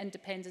protect the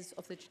independence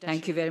of the judiciary.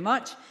 Thank you very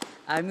much.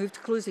 I move to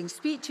closing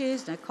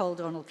speeches, and I call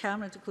Donald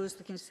Cameron to close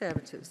the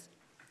Conservatives.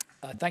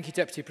 Thank you,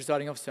 Deputy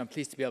Presiding Officer. I'm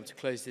pleased to be able to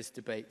close this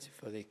debate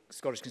for the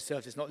Scottish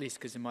Conservatives, not least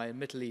because of my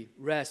admittedly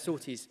rare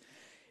sorties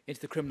into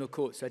the criminal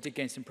courts. I did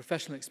gain some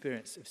professional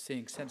experience of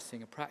seeing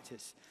sentencing in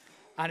practice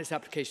and its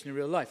application in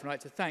real life. And I'd like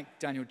to thank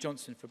Daniel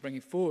Johnson for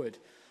bringing forward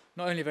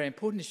not only a very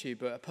important issue,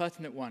 but a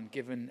pertinent one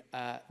given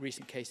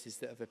recent cases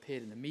that have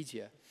appeared in the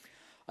media.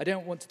 I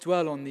don't want to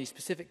dwell on the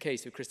specific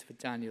case of Christopher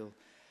Daniel,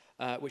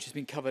 which has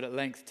been covered at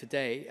length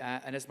today.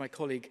 And as my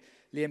colleague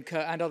Liam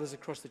Kerr and others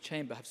across the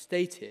chamber have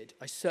stated,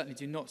 I certainly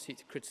do not seek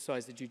to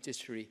criticise the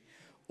judiciary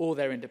or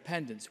their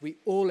independence. We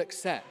all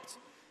accept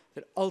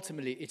that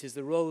ultimately it is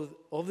the role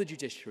of the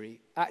judiciary,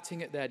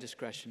 acting at their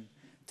discretion,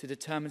 to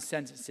determine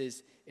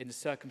sentences in the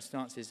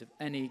circumstances of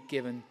any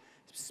given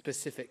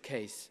specific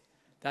case.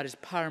 That is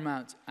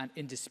paramount and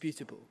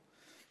indisputable.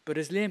 But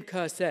as Liam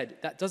Kerr said,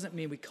 that doesn't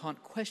mean we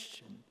can't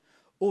question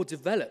or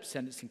develop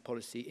sentencing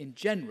policy in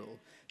general,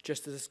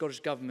 just as the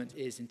Scottish Government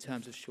is in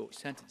terms of short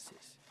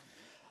sentences.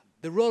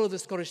 The role of the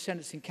Scottish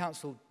Sentencing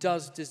Council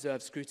does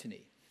deserve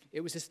scrutiny.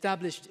 It was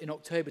established in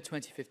October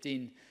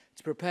 2015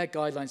 to prepare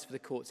guidelines for the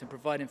courts and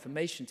provide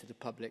information to the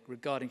public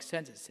regarding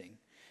sentencing.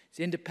 It's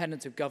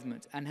independent of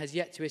government and has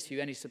yet to issue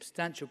any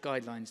substantial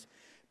guidelines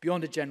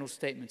beyond a general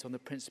statement on the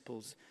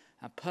principles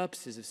and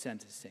purposes of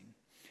sentencing.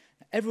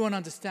 Now, everyone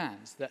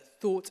understands that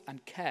thought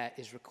and care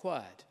is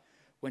required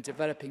when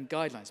developing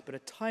guidelines, but a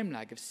time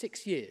lag of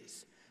 6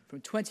 years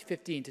from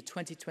 2015 to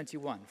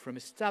 2021 from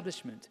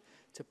establishment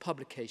to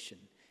publication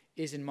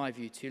is, in my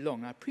view, too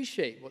long. I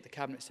appreciate what the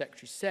Cabinet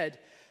Secretary said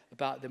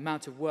about the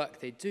amount of work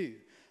they do,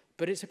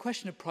 but it's a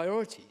question of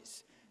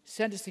priorities.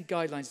 Sentencing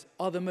guidelines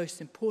are the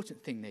most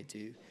important thing they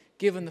do,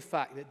 given the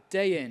fact that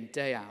day in,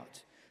 day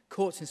out,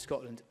 courts in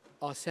Scotland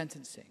are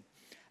sentencing.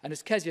 And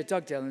as Kezia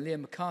Dugdale and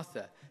Liam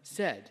MacArthur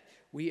said,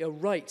 we are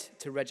right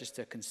to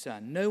register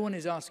concern. No one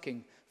is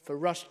asking for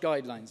rushed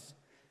guidelines.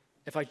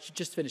 If I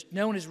just finished,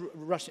 no one is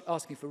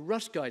asking for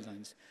rushed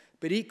guidelines,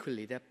 but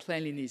equally there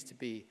plainly needs to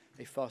be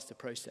a faster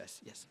process.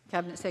 Yes.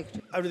 Cabinet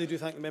Secretary. I really do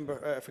thank the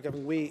member for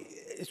giving way.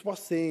 It's worth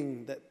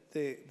saying that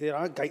there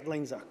are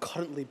guidelines that are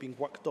currently being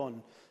worked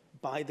on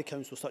by the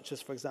Council, such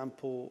as, for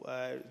example,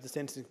 the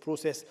sentencing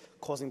process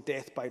causing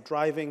death by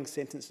driving,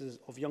 sentences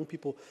of young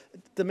people.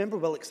 The member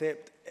will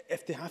accept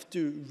if they have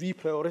to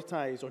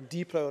reprioritise or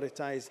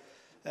deprioritise,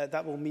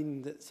 that will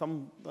mean that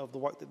some of the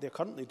work that they're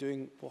currently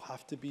doing will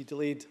have to be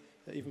delayed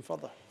even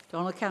further.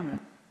 Donald Cameron.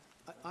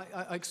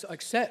 I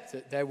accept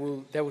that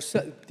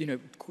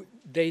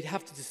they'd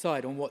have to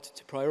decide on what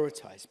to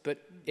prioritise, but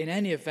in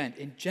any event,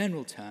 in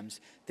general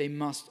terms, they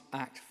must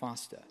act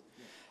faster.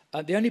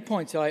 The only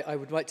point I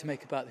would like to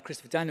make about the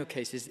Christopher Daniel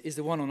case is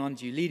the one on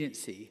undue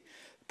leniency.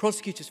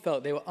 Prosecutors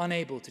felt they were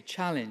unable to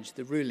challenge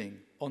the ruling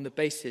on the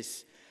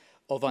basis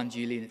of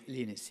undue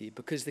leniency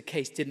because the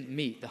case didn't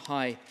meet the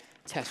high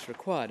test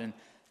required. And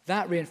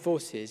that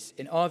reinforces,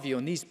 in our view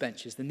on these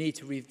benches, the need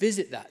to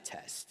revisit that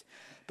test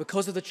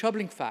because of the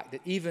troubling fact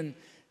that even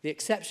the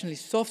exceptionally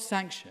soft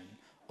sanction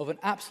of an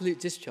absolute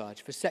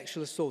discharge for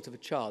sexual assault of a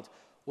child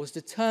was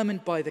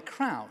determined by the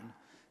Crown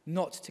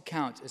not to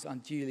count as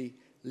unduly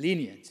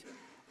lenient,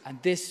 and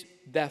this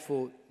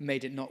therefore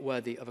made it not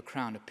worthy of a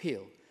Crown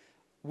appeal.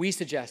 We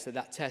suggest that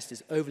that test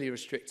is overly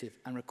restrictive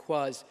and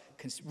requires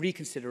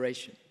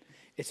reconsideration.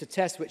 It's a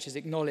test which is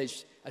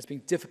acknowledged as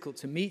being difficult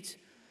to meet.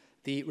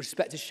 The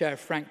respected Sheriff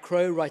Frank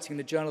Crowe, writing in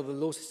the Journal of the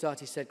Law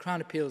Society, said Crown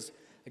appeals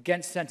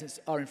against sentence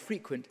are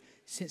infrequent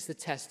since the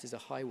test is a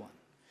high one.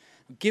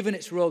 Given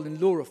its role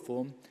in law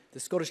reform, the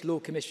Scottish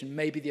Law Commission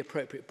may be the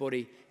appropriate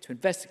body to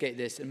investigate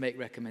this and make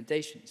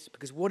recommendations,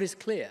 because what is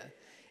clear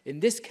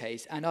in this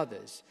case and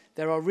others,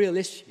 there are real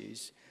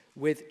issues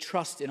with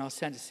trust in our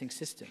sentencing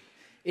system,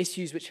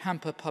 issues which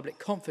hamper public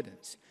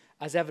confidence,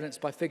 as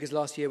evidenced by figures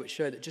last year which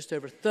show that just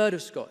over a third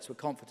of Scots were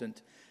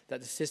confident that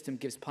the system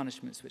gives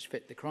punishments which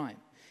fit the crime,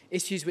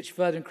 issues which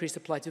further increase the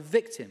plight of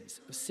victims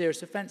of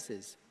serious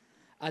offences,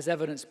 as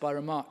evidenced by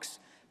remarks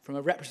from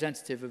a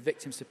representative of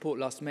victim support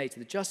last May to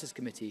the Justice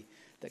Committee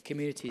that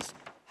communities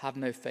have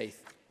no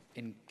faith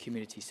in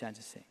community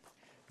sentencing.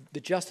 The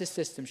justice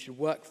system should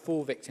work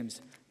for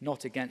victims,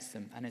 not against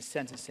them, and in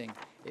sentencing,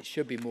 it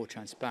should be more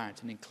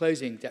transparent. And in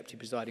closing, Deputy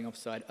Presiding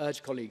Officer, I'd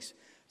urge colleagues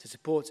to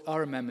support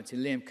our amendment in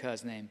Liam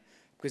Kerr's name,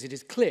 because it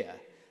is clear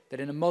that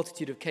in a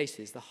multitude of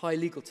cases, the high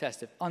legal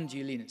test of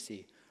undue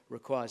leniency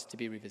requires to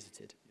be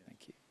revisited.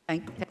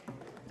 Thank you.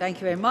 Thank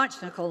you very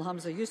much. And I call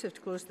Hamza Youssef to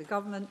close the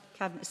government.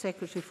 Cabinet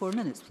Secretary, 4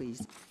 minutes,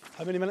 please.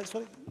 How many minutes,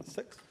 sorry?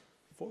 6?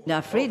 4? No,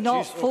 afraid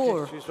not. Geez, 4.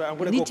 Okay, geez, right,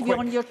 you need to be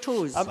on your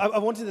toes. I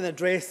wanted to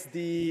address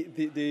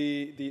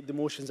the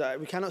motions.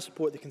 We cannot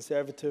support the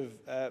Conservative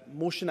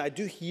motion. I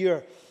do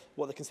hear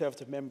what the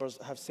Conservative members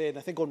have said.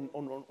 I think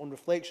on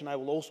reflection, I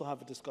will also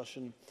have a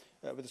discussion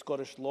with the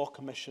Scottish Law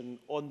Commission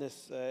on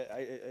this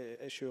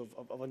issue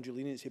of undue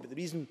leniency. But the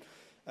reason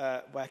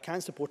why I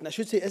can support, and I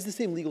should say, is the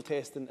same legal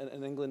test in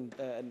England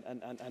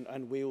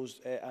and Wales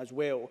as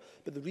well.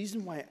 But the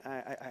reason why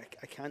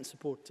I can't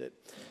support it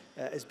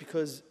is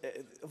because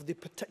of the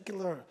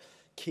particular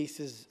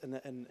cases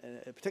and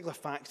particular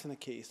facts in a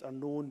case are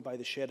known by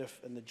the sheriff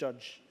and the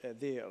judge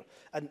there.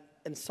 And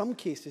in some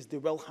cases, they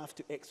will have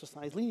to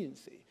exercise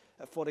leniency.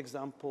 For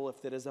example,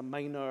 if there is a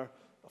minor,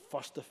 a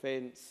first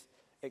offence,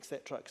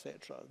 etc.,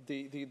 etc.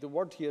 The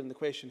word here and the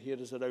question here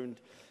is around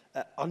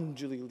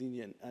unduly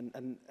lenient,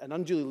 and an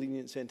unduly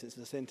lenient sentence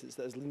is a sentence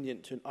that is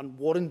lenient to an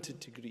unwarranted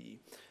degree,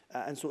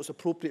 and so it's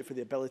appropriate for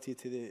the ability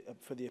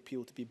for the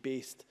appeal to be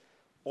based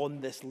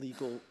on this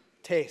legal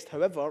test.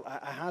 However,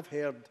 I have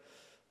heard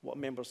what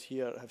members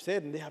here have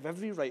said, and they have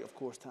every right, of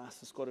course, to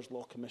ask the Scottish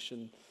Law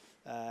Commission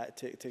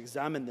to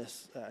examine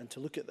this and to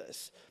look at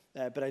this.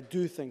 But I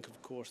do think,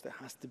 of course, there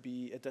has to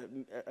be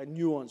a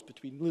nuance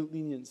between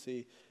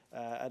leniency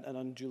and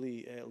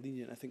unduly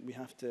lenient. I think we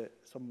have to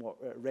somewhat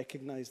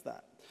recognise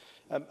that.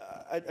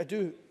 I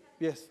do,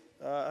 yes,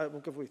 I will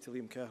give way to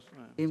Liam Kerr.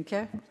 Liam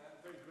Kerr.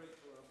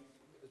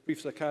 As brief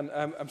as I can,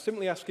 I'm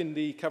simply asking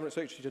the Cabinet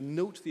Secretary to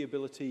note the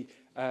ability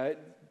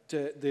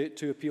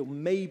to appeal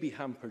may be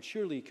hampered.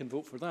 Surely you can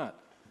vote for that.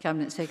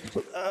 Cabinet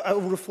Secretary. I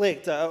will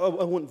reflect. I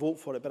won't vote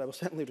for it, but I will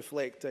certainly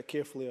reflect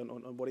carefully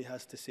on what he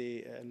has to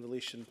say in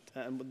relation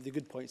and the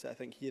good points that I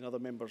think he and other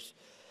members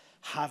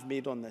have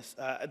made on this.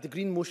 The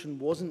Green motion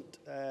wasn't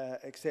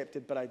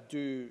accepted, but I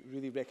do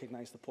really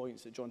recognise the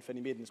points that John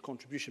Finney made in his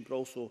contribution, but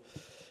also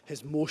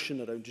his motion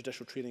around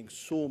judicial training,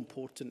 so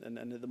important. And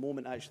at the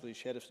moment, actually,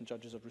 sheriffs and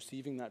judges are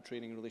receiving that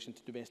training in relation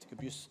to domestic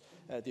abuse,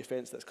 the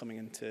offence that's coming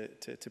into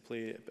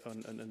play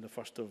on the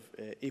 1st of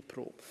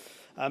April.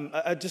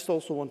 I just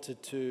also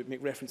wanted to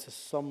make reference to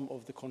some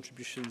of the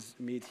contributions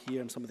made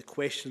here and some of the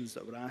questions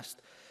that were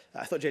asked.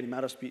 I thought Jenny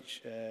Marr's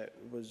speech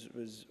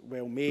was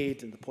well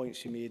made, and the points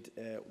she made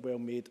well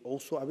made.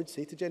 Also, I would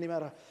say to Jenny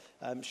Marra,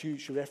 she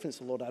referenced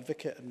the Lord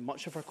Advocate, and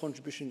much of her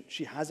contribution,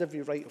 she has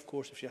every right, of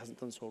course, if she hasn't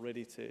done so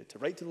already, to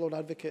write to the Lord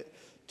Advocate,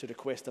 to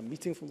request a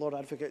meeting from the Lord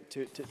Advocate,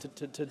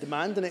 to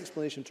demand an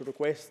explanation, to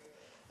request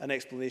an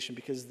explanation,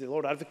 because the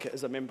Lord Advocate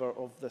is a member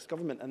of this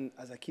government, and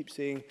as I keep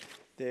saying,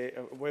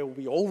 while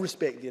we all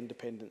respect the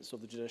independence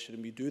of the judiciary,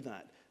 and we do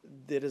that,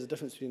 there is a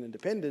difference between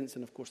independence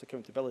and, of course,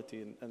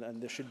 accountability,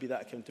 and there should be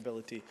that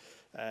accountability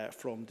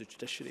from the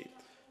judiciary.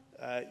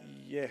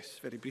 Yes,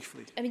 very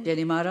briefly. I mean,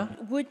 Jenny Marra.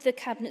 Would the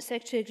Cabinet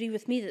Secretary agree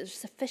with me that there's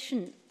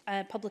sufficient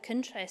public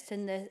interest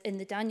in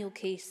the Daniel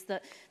case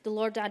that the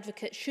Lord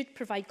Advocate should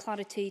provide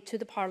clarity to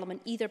the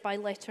Parliament, either by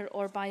letter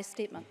or by a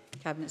statement?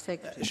 Cabinet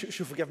Secretary.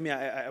 She'll forgive me,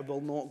 I will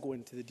not go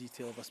into the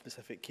detail of a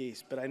specific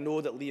case, but I know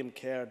that Liam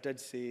Kerr did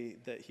say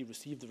that he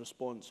received a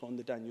response on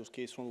the Daniels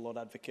case from the Lord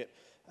Advocate.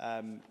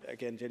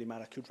 Again, Jenny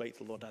Marra could write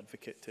to the Lord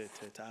Advocate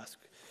to ask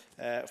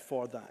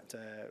for that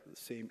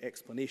same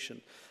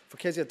explanation. For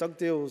Kezia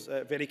Dugdale's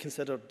very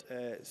considered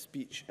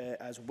speech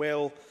as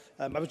well,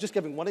 I was just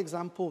giving one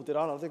example. There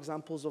are other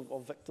examples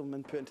of victim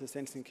input into the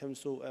Sentencing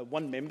Council.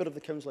 One member of the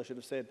Council, I should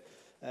have said,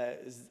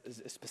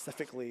 is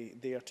specifically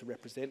there to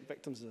represent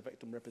victims as a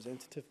victim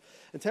representative.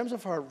 In terms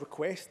of her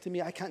request to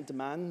me, I can't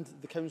demand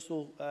the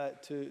Council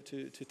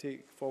to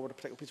take forward a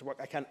particular piece of work.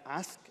 I can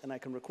ask and I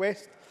can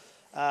request.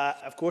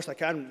 Of course, I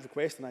can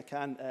request and I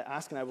can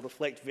ask, and I will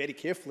reflect very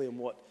carefully on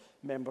what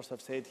members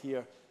have said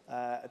here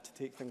to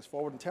take things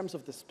forward. In terms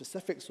of the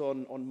specifics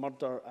on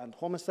murder and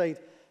homicide,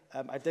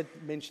 I did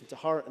mention to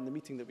her in the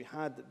meeting that we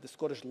had that the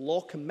Scottish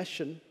Law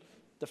Commission,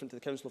 different to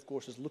the Council, of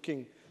course, is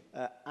looking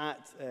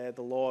at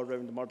the law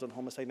around the murder and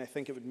homicide, and I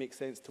think it would make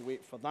sense to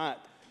wait for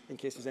that in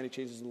case there's any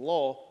changes in the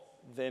law,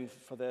 then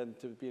for them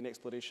to be an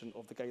exploration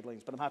of the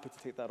guidelines. But I'm happy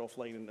to take that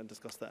offline and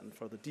discuss that in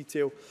further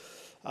detail.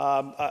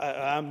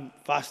 I am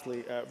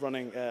vastly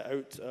running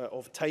out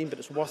of time, but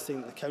it's worth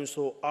saying that the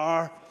Council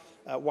are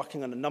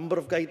working on a number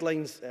of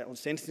guidelines on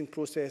sentencing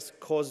process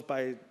caused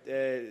by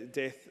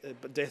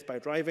death by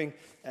driving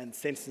and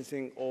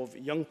sentencing of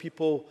young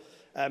people.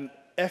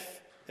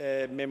 If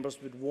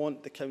members would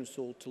want the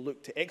Council to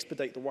look to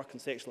expedite the work on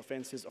sexual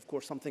offences, of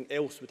course, something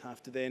else would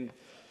have to then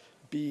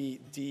be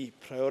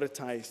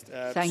deprioritised.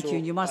 Thank you,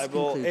 and you must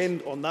conclude. I will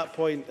end on that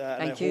point,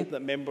 and I hope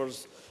that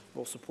members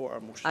will support our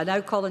motion. I now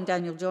call on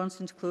Daniel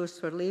Johnson to close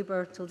for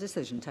Labour till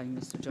decision time.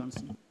 Mr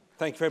Johnson.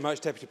 Thank you very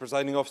much, Deputy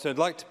Presiding Officer. I'd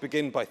like to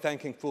begin by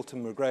thanking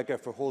Fulton McGregor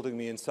for holding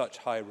me in such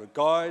high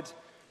regard,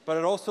 but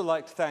I'd also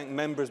like to thank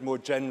members more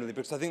generally,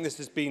 because I think this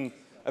has been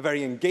a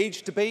very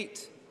engaged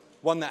debate,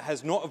 one that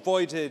has not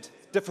avoided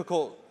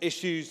difficult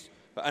issues,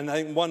 and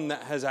I think one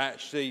that has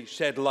actually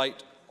shed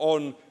light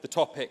on the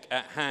topic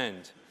at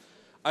hand.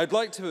 I'd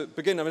like to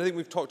begin, I think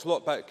we've talked a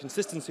lot about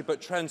consistency,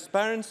 but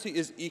transparency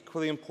is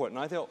equally important.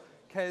 I thought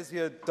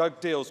Kezia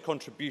Dugdale's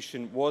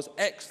contribution was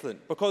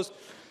excellent, because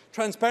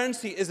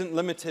transparency isn't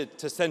limited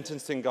to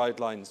sentencing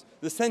guidelines.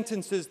 The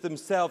sentences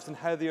themselves and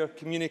how they are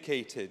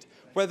communicated,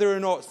 whether or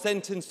not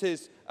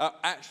sentences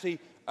actually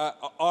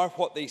are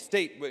what they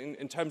state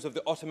in terms of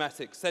the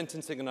automatic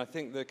sentencing, and I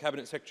think the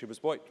Cabinet Secretary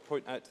was right to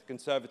point out to the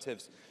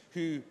Conservatives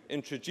who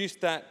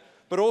introduced that,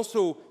 but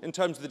also in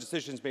terms of the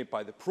decisions made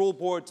by the Parole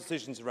Board,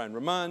 decisions around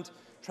remand.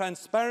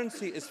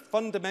 Transparency is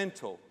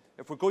fundamental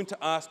if we're going to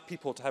ask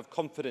people to have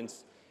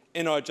confidence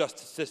in our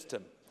justice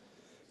system.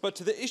 But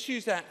to the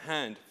issues at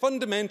hand,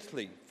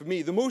 fundamentally, for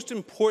me, the most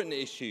important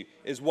issue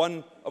is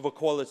one of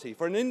equality.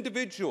 For an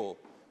individual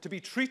to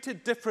be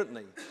treated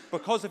differently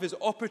because of his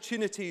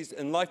opportunities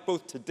in life,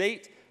 both to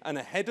date and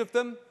ahead of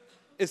them,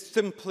 is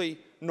simply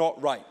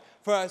not right.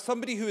 For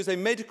somebody who is a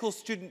medical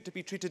student to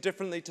be treated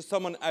differently to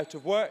someone out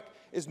of work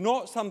is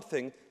not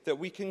something that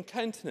we can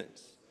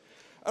countenance.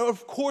 And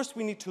of course,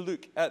 we need to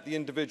look at the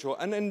individual,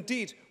 and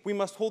indeed, we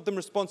must hold them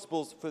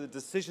responsible for the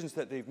decisions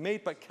that they've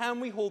made, but can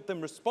we hold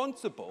them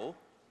responsible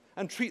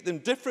and treat them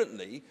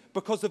differently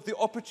because of the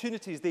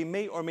opportunities they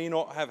may or may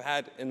not have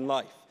had in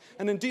life?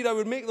 And indeed, I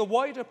would make the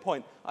wider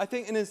point, I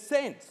think in a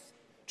sense,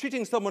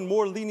 treating someone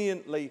more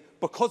leniently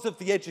because of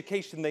the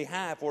education they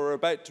have or are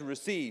about to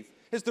receive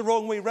is the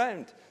wrong way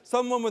round.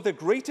 Someone with a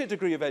greater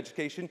degree of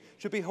education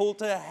should be held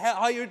to a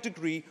higher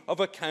degree of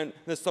account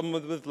than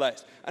someone with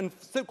less. And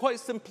so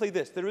quite simply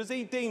this, there is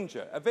a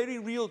danger, a very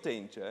real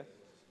danger,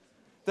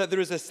 that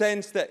there is a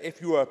sense that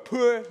if you are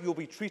poor, you'll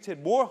be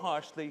treated more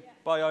harshly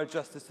by our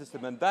justice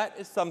system. And that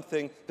is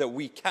something that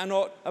we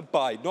cannot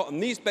abide, not on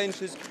these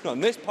benches, not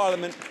in this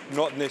Parliament,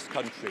 not in this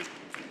country.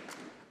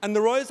 And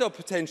there are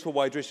potential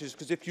wider issues,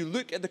 because if you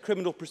look at the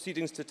criminal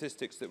proceeding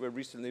statistics that were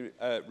recently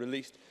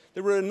released,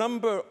 there were a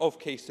number of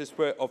cases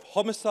of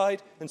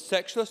homicide and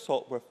sexual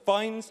assault where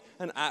fines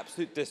and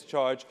absolute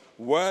discharge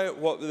were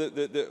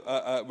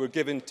were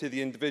given to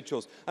the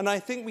individuals. And I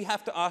think we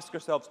have to ask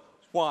ourselves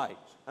why.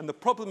 And the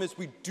problem is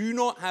we do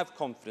not have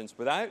confidence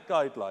without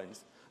guidelines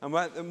and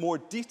without the more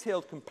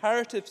detailed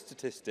comparative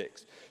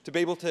statistics to be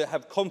able to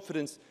have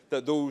confidence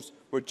that those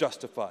were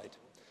justified.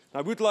 And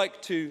I would like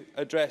to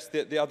address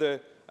the other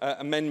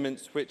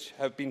amendments which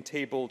have been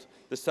tabled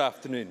this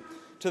afternoon.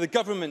 To the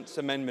government's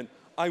amendment,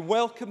 I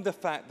welcome the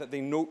fact that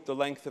they note the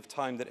length of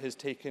time that it has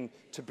taken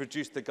to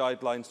produce the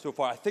guidelines so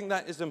far. I think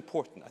that is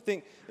important. I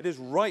think it is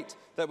right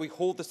that we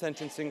hold the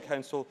Sentencing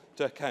Council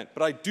to account.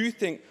 But I do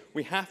think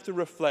we have to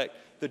reflect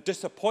the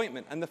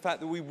disappointment and the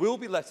fact that we will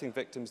be letting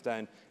victims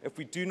down if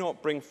we do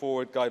not bring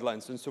forward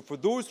guidelines. And so for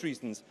those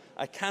reasons,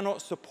 I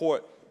cannot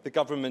support the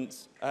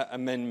government's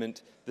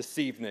amendment this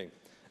evening.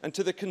 And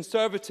to the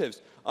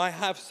Conservatives, I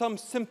have some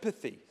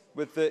sympathy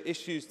with the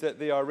issues that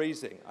they are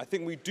raising. I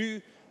think we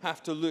do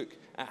have to look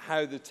at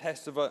how the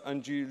test of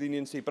undue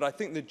leniency, but I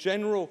think the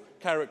general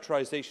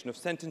characterisation of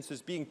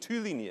sentences being too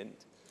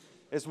lenient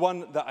is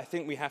one that I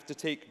think we have to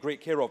take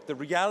great care of. The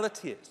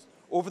reality is,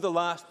 over the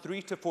last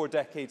 3 to 4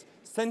 decades,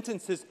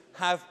 sentences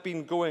have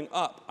been going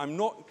up. I'm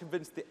not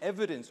convinced the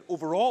evidence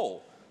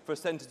overall for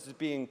sentences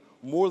being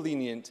more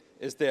lenient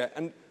is there.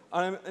 And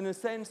in a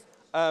sense,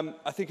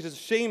 I think it is a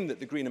shame that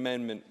the Green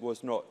Amendment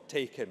was not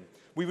taken.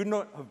 We would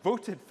not have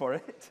voted for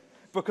it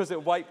because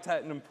it wiped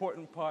out an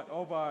important part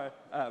of our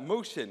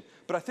motion.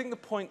 But I think the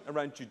point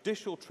around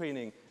judicial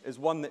training is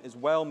one that is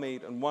well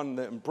made and one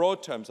that in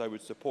broad terms I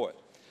would support.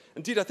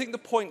 Indeed, I think the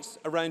points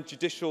around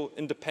judicial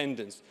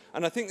independence,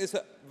 and I think this is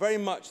very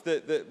much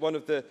one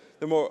of the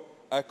more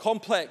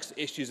complex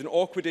issues and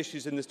awkward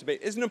issues in this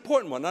debate, is an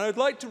important one. And I would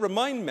like to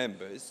remind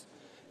members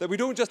that we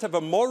don't just have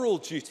a moral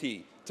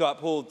duty to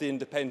uphold the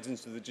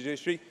independence of the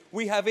judiciary,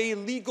 we have a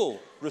legal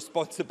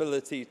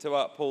responsibility to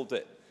uphold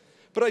it.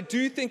 But I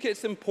do think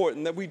it's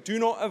important that we do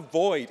not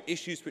avoid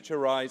issues which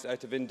arise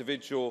out of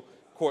individual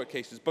court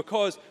cases,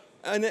 because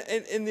in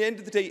the end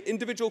of the day,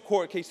 individual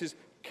court cases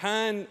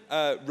can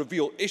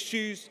reveal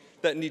issues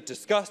that need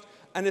discussed,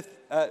 and if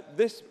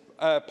this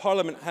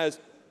Parliament has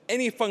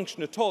any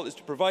function at all, is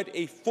to provide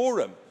a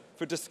forum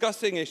for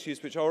discussing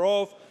issues which are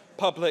of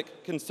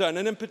public concern.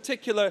 And in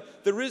particular,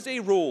 there is a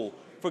role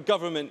for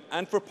government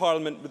and for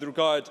Parliament with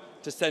regard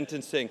to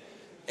sentencing.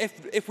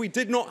 If we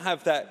did not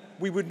have that,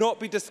 we would not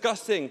be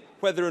discussing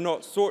whether or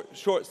not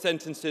short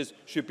sentences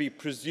should be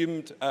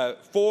presumed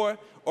or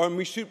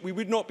we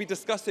would not be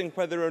discussing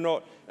whether or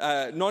not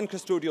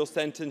non-custodial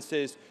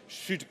sentences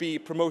should be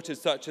promoted,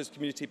 such as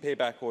community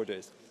payback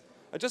orders.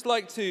 I'd just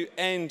like to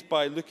end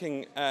by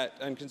looking at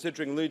and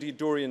considering Lady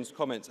Dorian's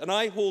comments. And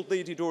I hold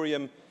Lady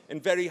Dorian in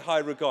very high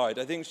regard.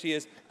 I think she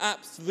is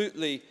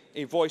absolutely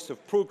a voice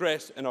of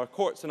progress in our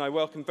courts, and I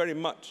welcome very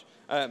much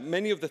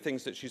many of the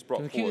things that she's brought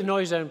forward. Keep the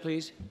noise down,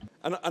 please.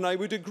 And I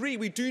would agree,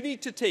 we do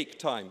need to take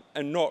time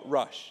and not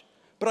rush.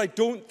 But I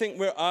don't think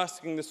we're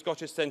asking the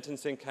Scottish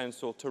Sentencing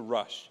Council to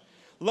rush.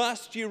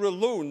 Last year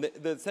alone,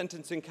 the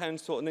Sentencing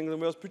Council in England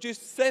and Wales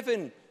produced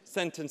 7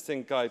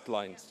 sentencing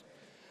guidelines.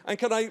 And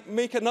can I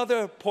make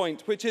another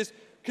point, which is,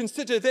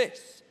 consider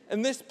this.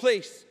 In this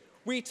place,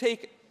 we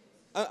take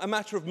a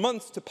matter of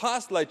months to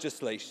pass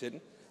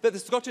legislation that the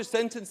Scottish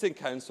Sentencing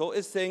Council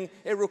is saying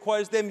it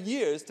requires them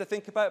years to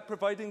think about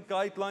providing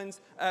guidelines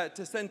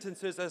to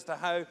sentencers as to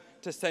how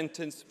to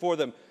sentence for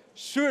them.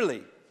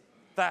 Surely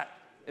that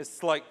is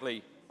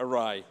slightly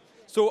awry.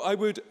 So I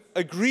would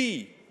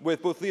agree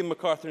with both Liam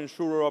MacArthur and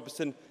Shura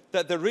Robertson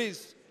that there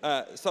is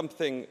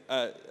something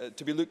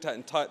to be looked at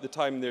in the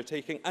time they're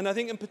taking. And I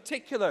think in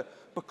particular,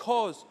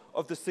 because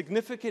of the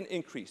significant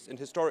increase in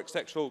historic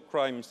sexual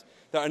crimes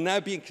that are now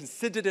being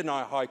considered in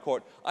our High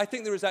Court, I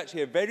think there is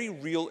actually a very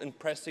real and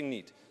pressing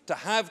need to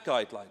have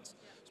guidelines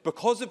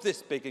because of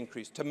this big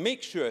increase, to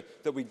make sure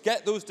that we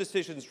get those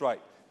decisions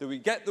right, that we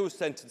get those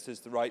sentences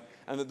right,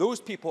 and that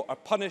those people are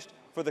punished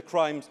for the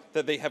crimes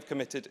that they have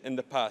committed in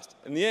the past.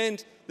 In the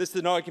end, this is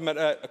an argument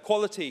about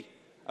equality,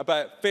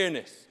 about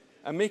fairness,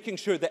 and making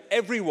sure that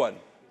everyone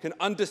can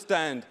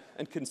understand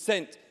and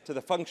consent to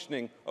the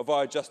functioning of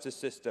our justice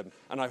system.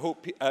 And I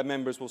hope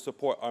members will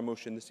support our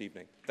motion this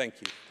evening.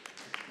 Thank you.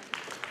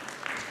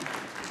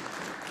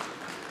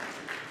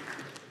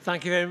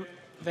 Thank you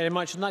very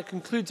much. And that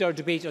concludes our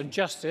debate on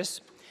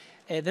justice.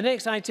 The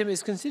next item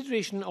is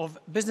consideration of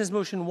Business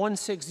Motion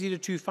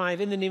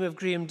 16025 in the name of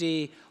Graham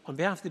Day on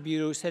behalf of the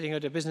Bureau setting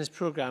out a business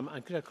programme.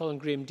 And could I call on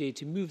Graham Day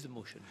to move the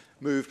motion?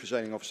 Move,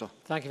 Presiding Officer.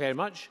 Thank you very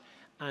much.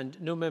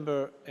 And no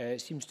member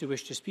seems to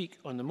wish to speak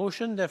on the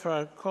motion. Therefore,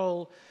 I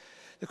call...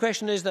 The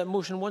question is that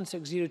motion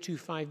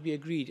 16025 be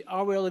agreed.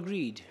 Are we all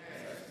agreed?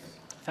 Yes.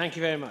 Thank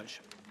you very much.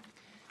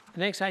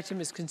 The next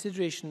item is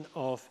consideration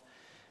of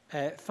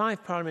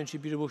 5 parliamentary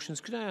bureau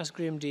motions. Could I ask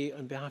Graham Day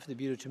on behalf of the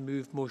Bureau to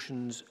move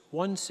motions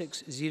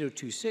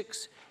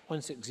 16026,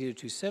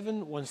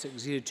 16027,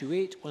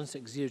 16028,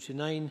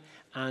 16029,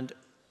 and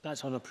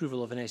that's on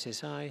approval of an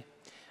SSI,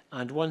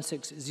 and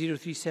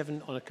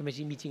 16037 on a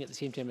committee meeting at the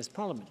same time as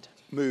Parliament?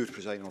 Moved,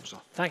 Presiding Officer.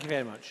 Thank you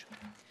very much.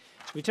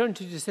 We turn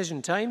to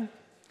decision time.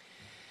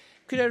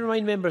 Could I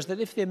remind members that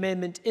if the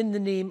amendment in the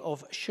name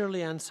of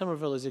Shirley Ann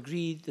Somerville is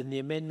agreed, then the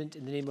amendment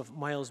in the name of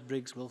Miles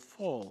Briggs will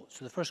fall.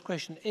 So the first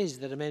question is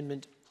that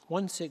amendment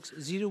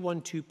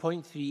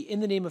 16012.3 in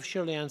the name of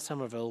Shirley Ann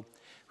Somerville,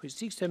 which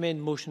seeks to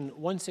amend motion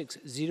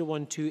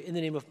 16012 in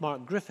the name of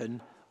Mark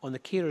Griffin on the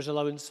carers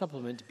allowance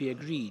supplement, be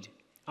agreed.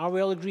 Are we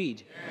all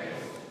agreed? Yes.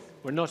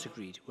 We're not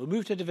agreed. We'll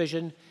move to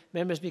division.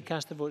 Members may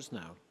cast their votes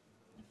now.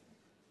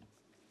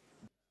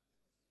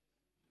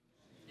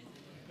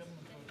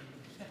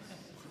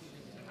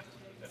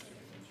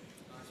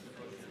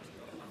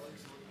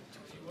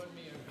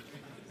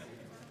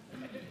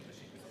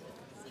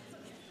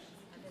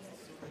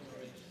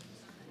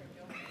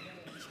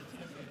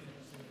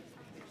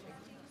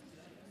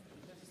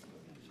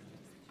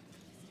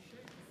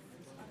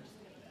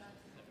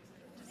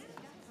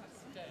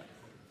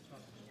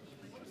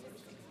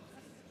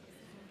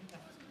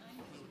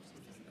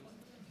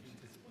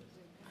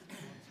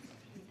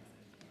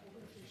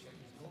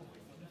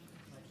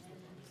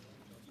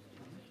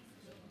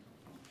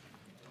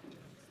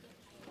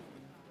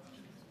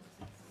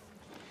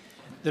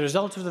 The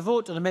result of the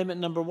vote on amendment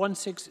number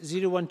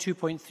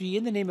 16012.3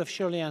 in the name of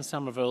Shirley Ann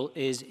Somerville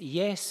is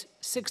yes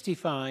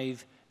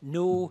 65,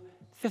 no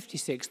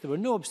 56. There were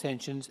no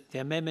abstentions. The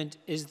amendment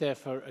is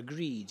therefore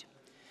agreed.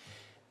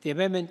 The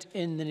amendment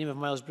in the name of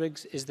Miles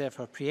Briggs is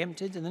therefore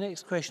preempted. And the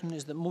next question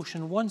is that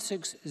motion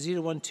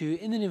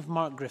 16012 in the name of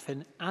Mark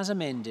Griffin as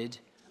amended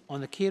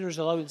on the carers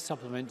allowance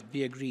supplement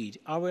be agreed.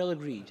 Are we all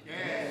agreed?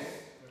 Yes.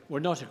 We're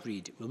not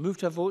agreed. We'll move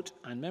to a vote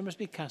and members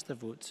may cast their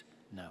votes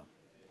now.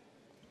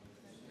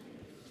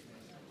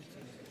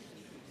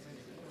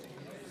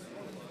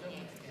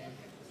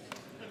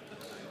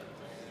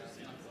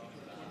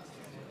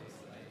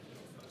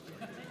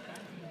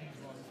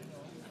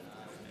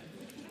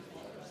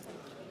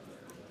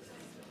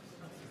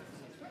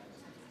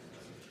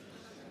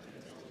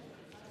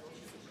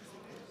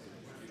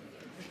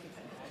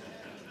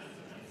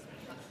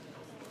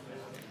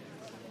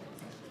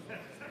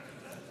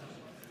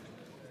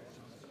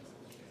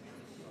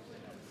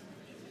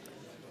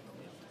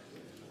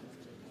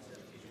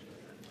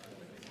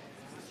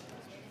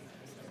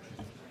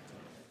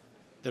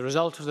 The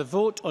result of the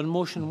vote on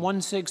motion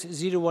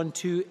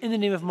 16012 in the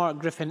name of Mark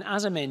Griffin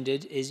as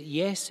amended is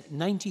yes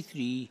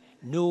 93,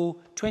 no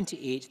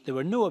 28. There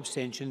were no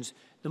abstentions.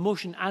 The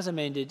motion as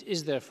amended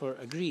is therefore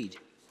agreed.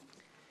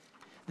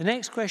 The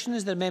next question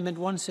is that amendment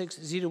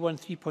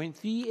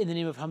 16013.3 in the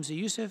name of Hamza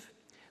Youssef,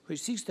 which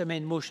seeks to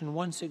amend motion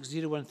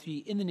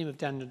 16013 in the name of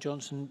Daniel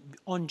Johnson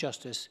on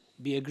justice,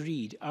 be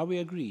agreed. Are we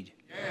agreed?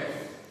 Yes.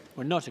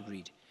 We're not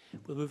agreed.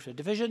 We'll move to a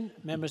division.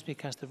 Members may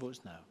cast their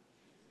votes now.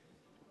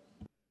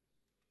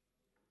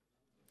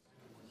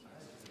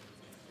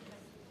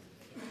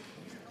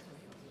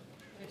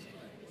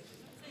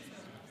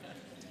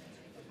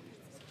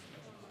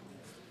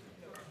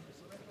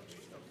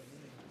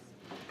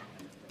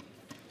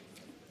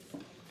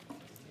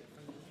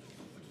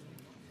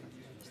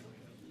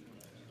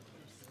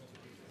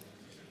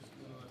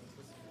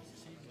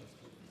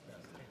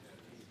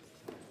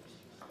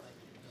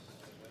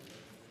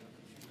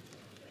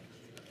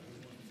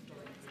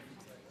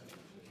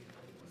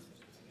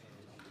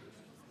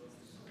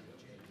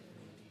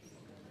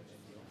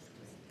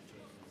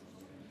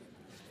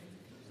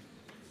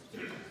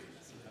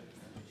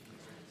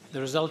 The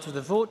result of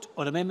the vote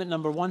on amendment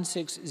number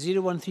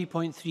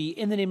 16013.3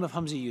 in the name of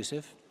Humza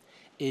Yousaf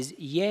is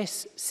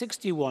yes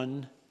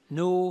 61,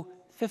 no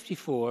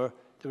 54.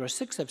 There were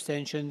 6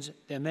 abstentions.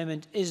 The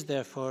amendment is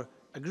therefore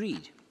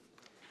agreed.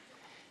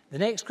 The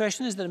next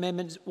question is that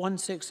amendment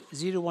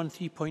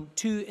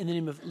 16013.2 in the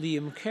name of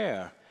Liam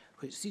Kerr,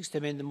 which seeks to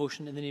amend the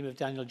motion in the name of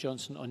Daniel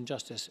Johnson on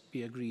justice,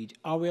 be agreed.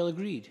 Are we all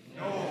agreed?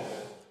 No.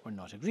 We're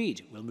not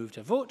agreed. We'll move to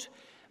a vote.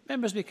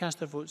 Members may cast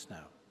their votes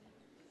now.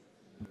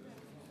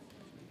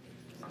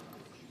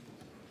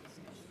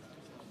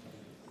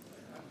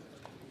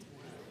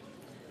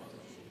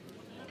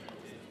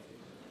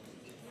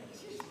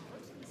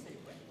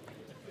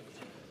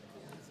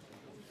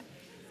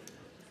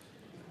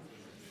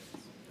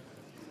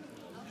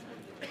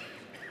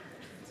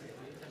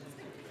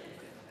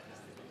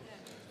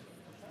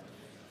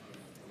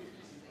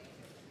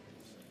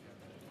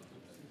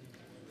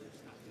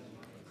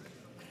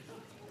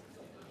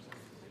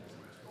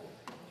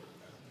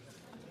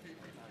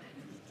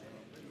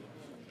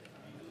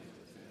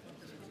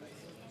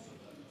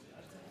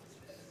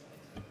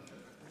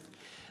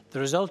 The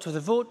result of the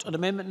vote on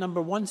amendment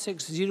number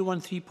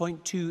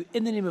 16013.2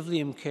 in the name of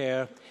Liam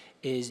Kerr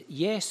is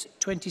yes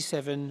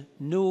 27,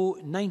 no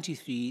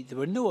 93. There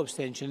were no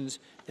abstentions.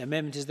 The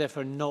amendment is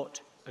therefore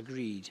not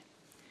agreed.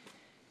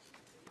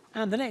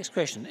 And the next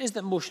question is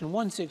that motion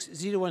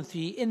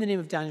 16013 in the name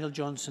of Daniel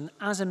Johnson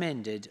as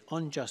amended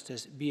on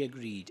justice be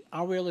agreed.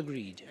 Are we all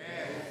agreed?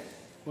 Yes.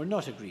 We're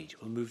not agreed.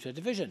 We'll move to a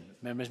division.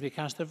 Members may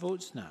cast their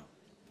votes now.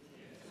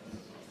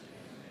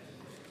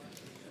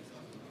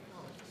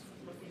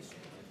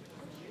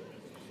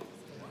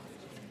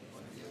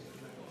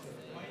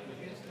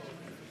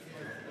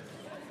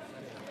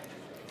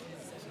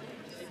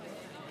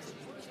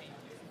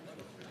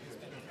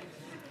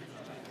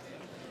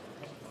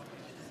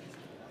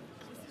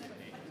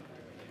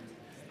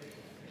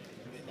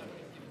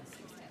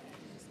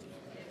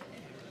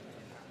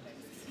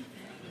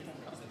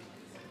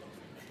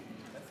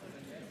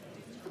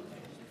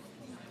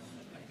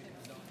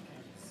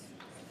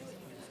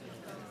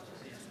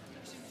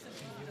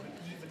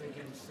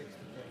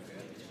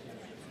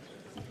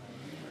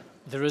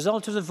 The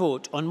result of the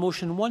vote on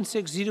motion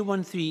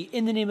 16013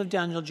 in the name of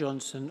Daniel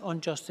Johnson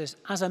on justice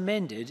as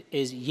amended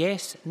is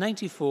yes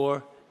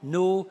 94,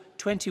 no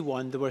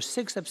 21. There were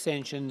 6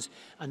 abstentions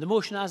and the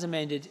motion as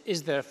amended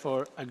is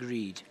therefore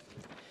agreed.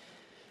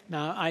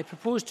 Now I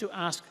propose to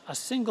ask a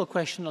single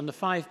question on the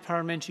 5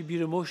 Parliamentary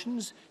Bureau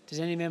motions. Does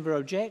any member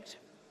object?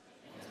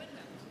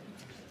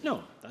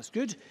 No, that's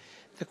good.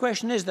 The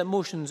question is that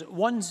motions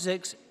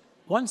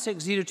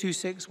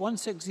 16026,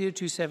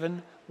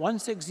 16027,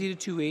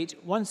 16028,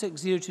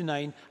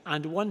 16029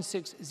 and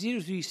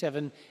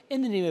 16037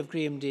 in the name of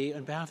Graham Day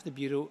on behalf of the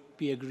Bureau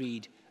be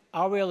agreed.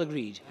 Are we all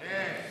agreed?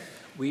 Yes.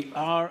 We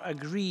are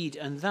agreed,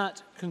 and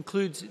that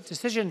concludes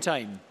decision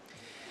time.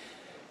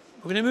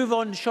 We're going to move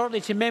on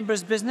shortly to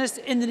members' business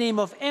in the name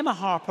of Emma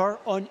Harper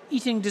on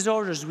Eating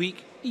Disorders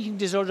Week, Eating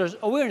Disorders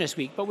Awareness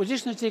Week. But we're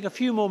just going to take a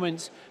few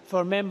moments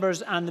for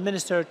members and the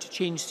Minister to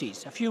change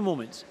seats. A few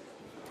moments.